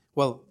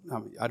 Well,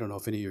 I don't know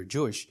if any of you are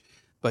Jewish,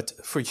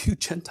 but for you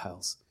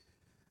Gentiles.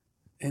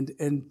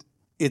 And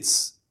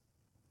it's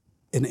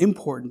an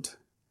important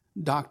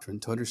doctrine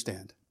to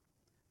understand.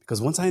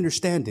 Because once I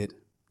understand it,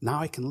 now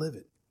I can live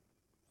it.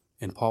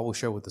 And Paul will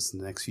share with us in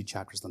the next few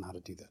chapters on how to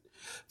do that.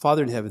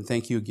 Father in heaven,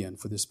 thank you again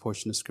for this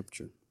portion of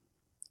Scripture.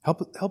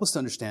 Help us to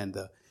understand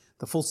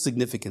the full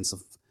significance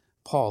of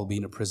Paul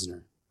being a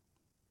prisoner.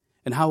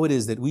 And how it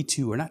is that we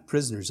too are not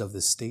prisoners of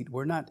this state.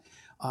 We're not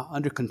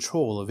under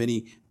control of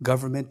any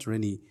government or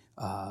any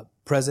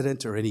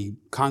president or any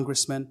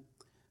congressman.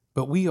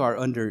 But we are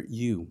under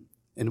you.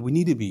 And we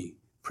need to be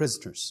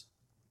prisoners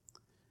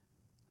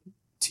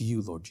to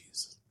you, Lord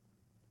Jesus.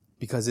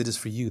 Because it is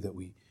for you that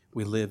we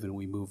live and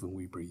we move and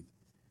we breathe.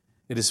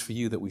 It is for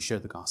you that we share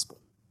the gospel.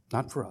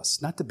 not for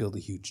us, not to build a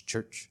huge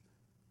church,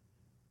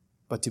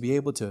 but to be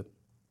able to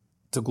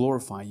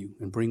glorify you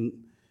and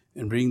bring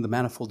the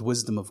manifold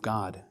wisdom of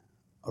God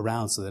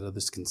around so that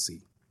others can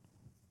see.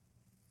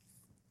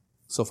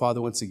 So,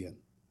 Father, once again,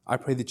 I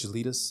pray that you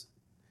lead us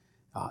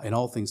in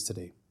all things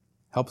today.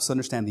 Help us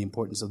understand the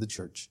importance of the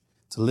church,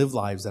 to live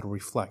lives that will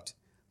reflect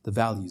the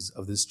values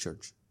of this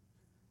church,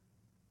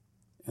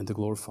 and to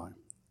glorify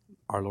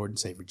our Lord and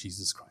Savior,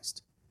 Jesus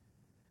Christ.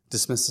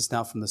 Dismiss us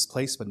now from this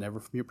place, but never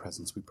from your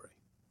presence, we pray.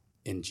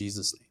 In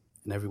Jesus' name.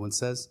 And everyone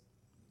says,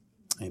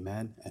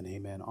 amen and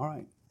amen. All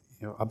right.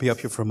 I'll be up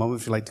here for a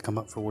moment if you'd like to come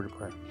up for a word of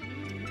prayer.